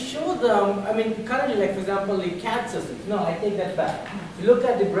 you show them. I mean, currently, like for example, the CAD systems. No, I take that back. If you look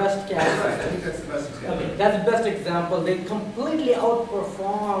at the breast CAD I systems. think that's the best example. Okay, that's the best example. They completely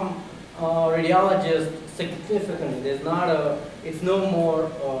outperform radiologists significantly. It's no more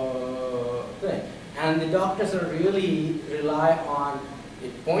thing. And the doctors are really rely on,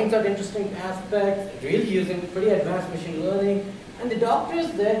 it points out interesting aspects, really using pretty advanced machine learning. And the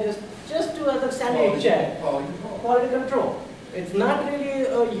doctors there just do as a sanity check. Quality control. It's not really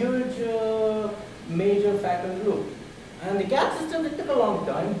a huge major factor in the loop. And the CAD systems, it took a long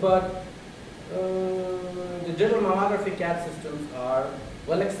time, but the digital mammography CAD systems are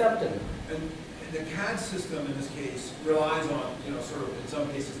well accepted. And the CAD system in this case relies on, sort of in some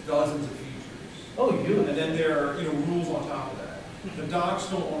cases dozens of features. Oh, And then there are, rules on top of that. The docs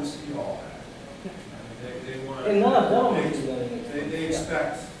don't want to see all that. They want And none of them they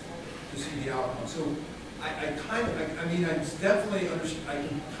expect to see the outcome. So I definitely understand. I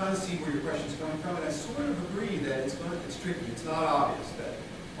can kind of see where your question is coming from, and I sort of agree that it's tricky. It's not obvious that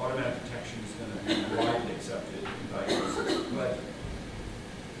automatic detection is going to be widely accepted in diagnosis, but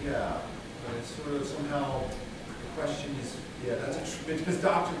it's sort of somehow the question is, because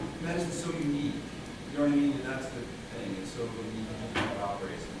medicine is so unique. You know what I mean? And that's the thing. It's so unique in how it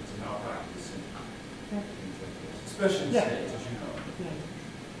operates, and it's a malpractice, and things like this, especially in states, as you know. Yeah.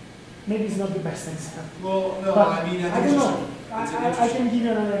 Maybe it's not the best example. Well, no, but I mean, I don't know. I can give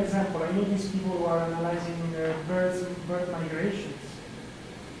you another example. I know these people who are analyzing bird migrations.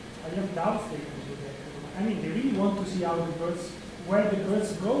 I have doubts they can do that. I mean, they really want to see how where the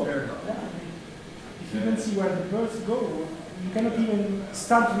birds go. Fair enough. Yeah, I mean, if you don't see where the birds go, you cannot even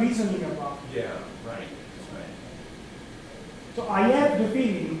start reasoning about it. Yeah, right. That's right. So I have the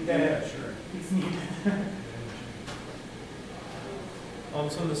feeling that sure. it's needed.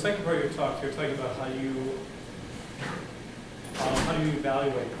 So in the second part of your talk, you're talking about how you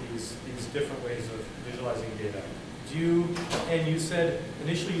evaluate these different ways of visualizing data.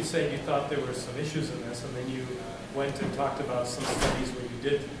 Initially you said you thought there were some issues in this, and then you went and talked about some studies where you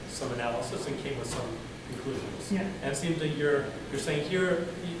did some analysis and came with some conclusions. Yeah. And it seems that you're saying here,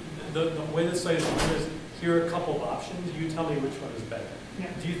 the way the study is done is, here are a couple of options, you tell me which one is better.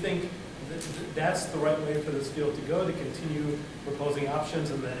 Yeah. Do you think that's the right way for this field to go, to continue proposing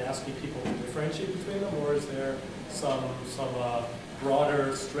options and then asking people to differentiate between them, or is there some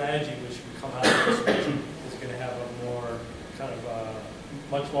broader strategy which can come out of this which is going to have a more kind of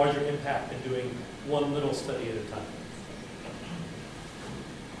much larger impact than doing one little study at a time?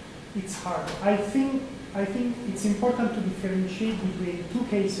 It's hard. I think it's important to differentiate between two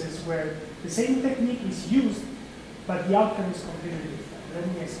cases where the same technique is used, but the outcome is completely different. Let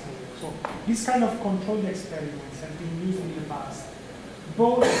me explain. So this kind of controlled experiments have been used in the past,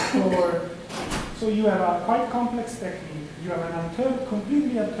 both so you have a quite complex technique, you have an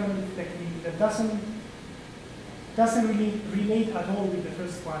completely alternative technique that doesn't really relate at all with the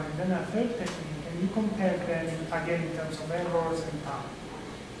first one, and then a third technique, and you compare them again in terms of errors and time.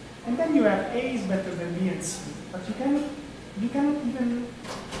 And then you have A is better than B and C, but you cannot even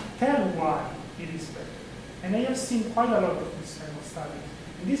tell why it is better. And I have seen quite a lot of this kind of studies.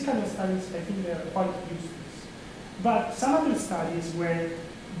 And these kind of studies, I think they are quite useless. But some other studies where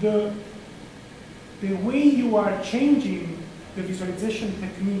the way you are changing the visualization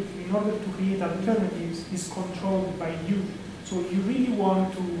technique in order to create alternatives is controlled by you. So you really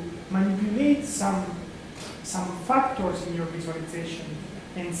want to manipulate some factors in your visualization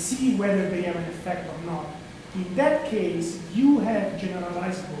and see whether they have an effect or not. In that case, you have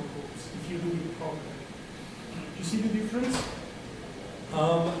generalizable rules if you do it properly. You see the difference?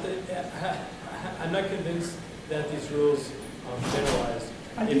 I'm not convinced that these rules generalize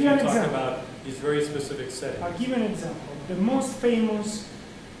I'll if give you you an talk example. about these very specific settings. I'll give you an example. The most famous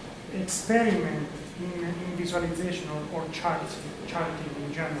experiment in visualization or charting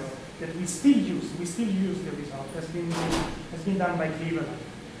in general that we still use the result has been done by Cleveland.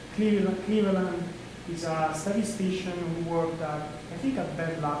 Cleveland is a statistician who worked at, I think, at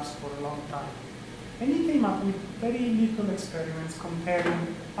Bell Labs for a long time. And he came up with very little experiments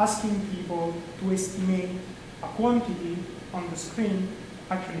comparing, asking people to estimate a quantity on the screen,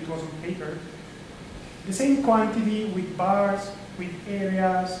 actually it was on paper, the same quantity with bars, with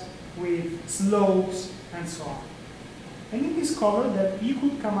areas, with slopes, and so on. And he discovered that you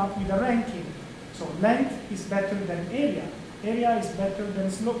could come up with a ranking. So length is better than area. Area is better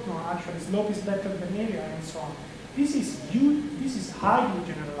than slope. No, actually slope is better than area, and so on. This is huge. This is highly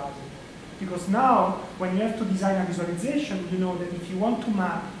generalizable. Because now, when you have to design a visualization, you know that if you want to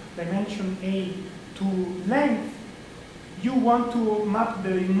map dimension A to length, you want to map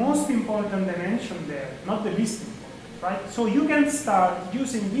the most important dimension there, not the least important, right? So you can start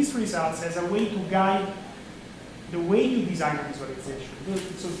using these results as a way to guide the way you design a visualization.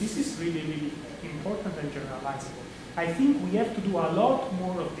 So this is really, really important and generalizable. I think we have to do a lot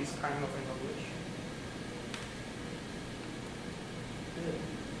more of this kind of evaluation.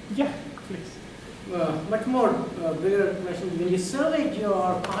 Yeah, please. Much more bigger question. When you surveyed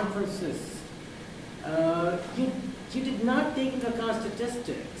your conferences, you did not take into account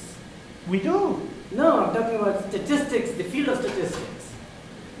statistics. We do. No, I'm talking about statistics, the field of statistics.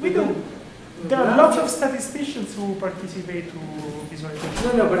 We do. There are lots of statisticians who participate to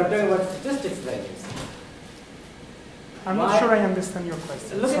visualization. No, but I'm talking about statistics values. I'm not sure I understand your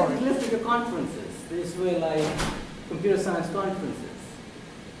question. Look Sorry. at the list of your conferences. These were like computer science conferences.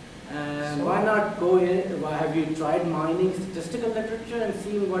 And so why not go in? Have you tried mining statistical literature and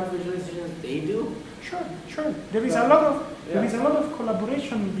seeing what visualizations they do? Sure. There is a lot of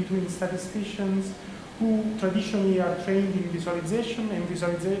collaboration between statisticians who traditionally are trained in visualization and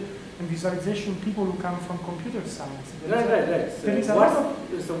visualization people who come from computer science. Right.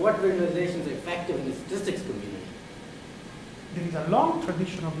 So what visualizations are effective in the statistics community? There is a long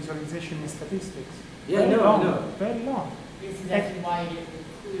tradition of visualization in statistics. Yeah, Very very long. This is actually why you didn't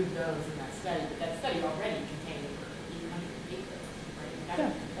include those in that study, but that study already contained over 800 papers, right?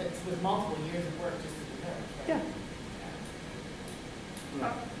 Yeah. It's with multiple years of work just to do those, right?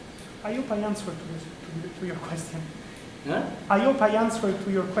 Yeah. I hope I answered to your question. Huh? I hope I answered to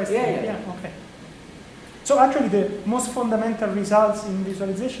your question. Yeah. Okay. So actually the most fundamental results in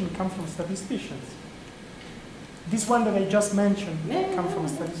visualization come from statisticians. This one that I just mentioned come from a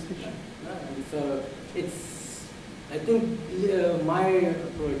statistician. So I think my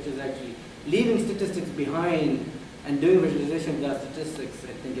approach is actually leaving statistics behind and doing visualization without statistics,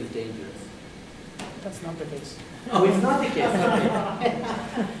 I think is dangerous. That's not the case. Oh, it's not the case.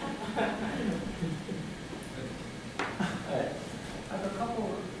 I have a couple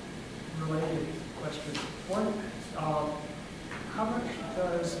related questions. One, how much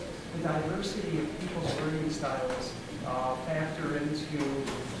does the diversity of people's learning styles factor into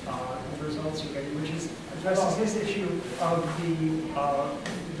the results you're getting, which addresses this issue of the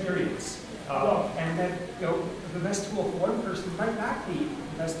variance. And that the best tool for one person might not be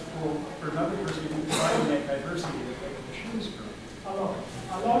the best tool for another person who providing that diversity that they can choose from. A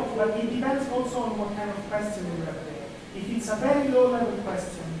lot, but it depends also on what kind of question you have there. If it's a very low-level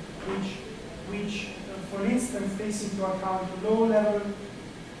question, which for instance, takes into account low-level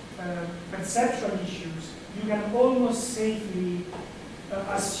perceptual issues, you can almost safely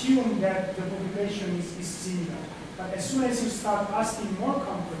assume that the population is similar. But as soon as you start asking more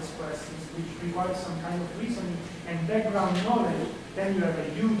complex questions, which require some kind of reasoning and background knowledge, then you have a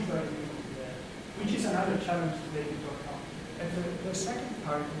huge variability there, which is another challenge to take into account. And the second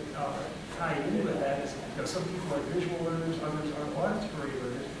part tied in with that is, some people are visual learners, others are auditory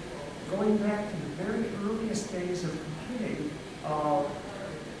learners. Going back to the very earliest days of computing,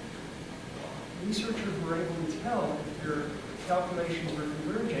 researchers were able to tell if their calculations were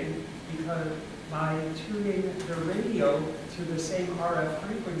converging because by tuning the radio to the same RF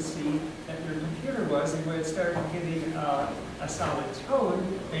frequency that their computer was, and when it started getting a solid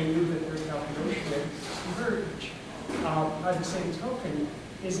tone, they knew that their calculation had converged. By the same token,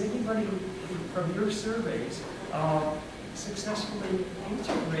 is anybody from your surveys successfully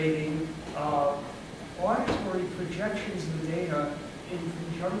integrating auditory projections of the data in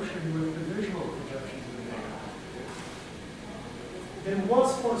conjunction with the visual projections of the data? There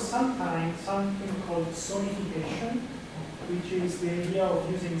was for some time something called sonification, which is the idea of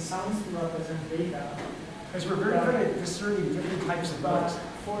using sounds to represent data. Because we're very good at discerning different types of But bugs.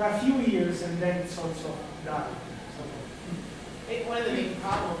 for a few years, and then it's also done. One of the main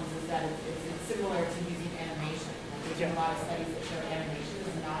problems is that it's similar to using animation. Like, there's a lot of studies that show animation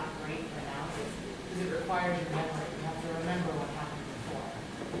is not great for analysis because it requires your memory. You have to remember what happened before.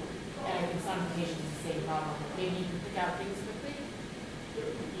 And I think sonification is the same problem. Maybe you can pick out things quickly.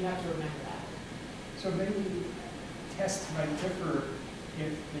 You have to remember that. So maybe tests might differ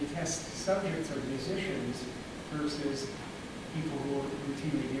if they test subjects or musicians versus people who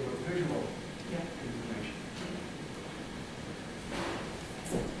routinely deal with visual information.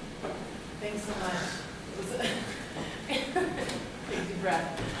 Thanks so much. Take a deep breath.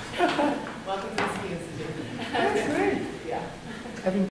 Welcome to the SCIInstitute. That's great. Yeah. Having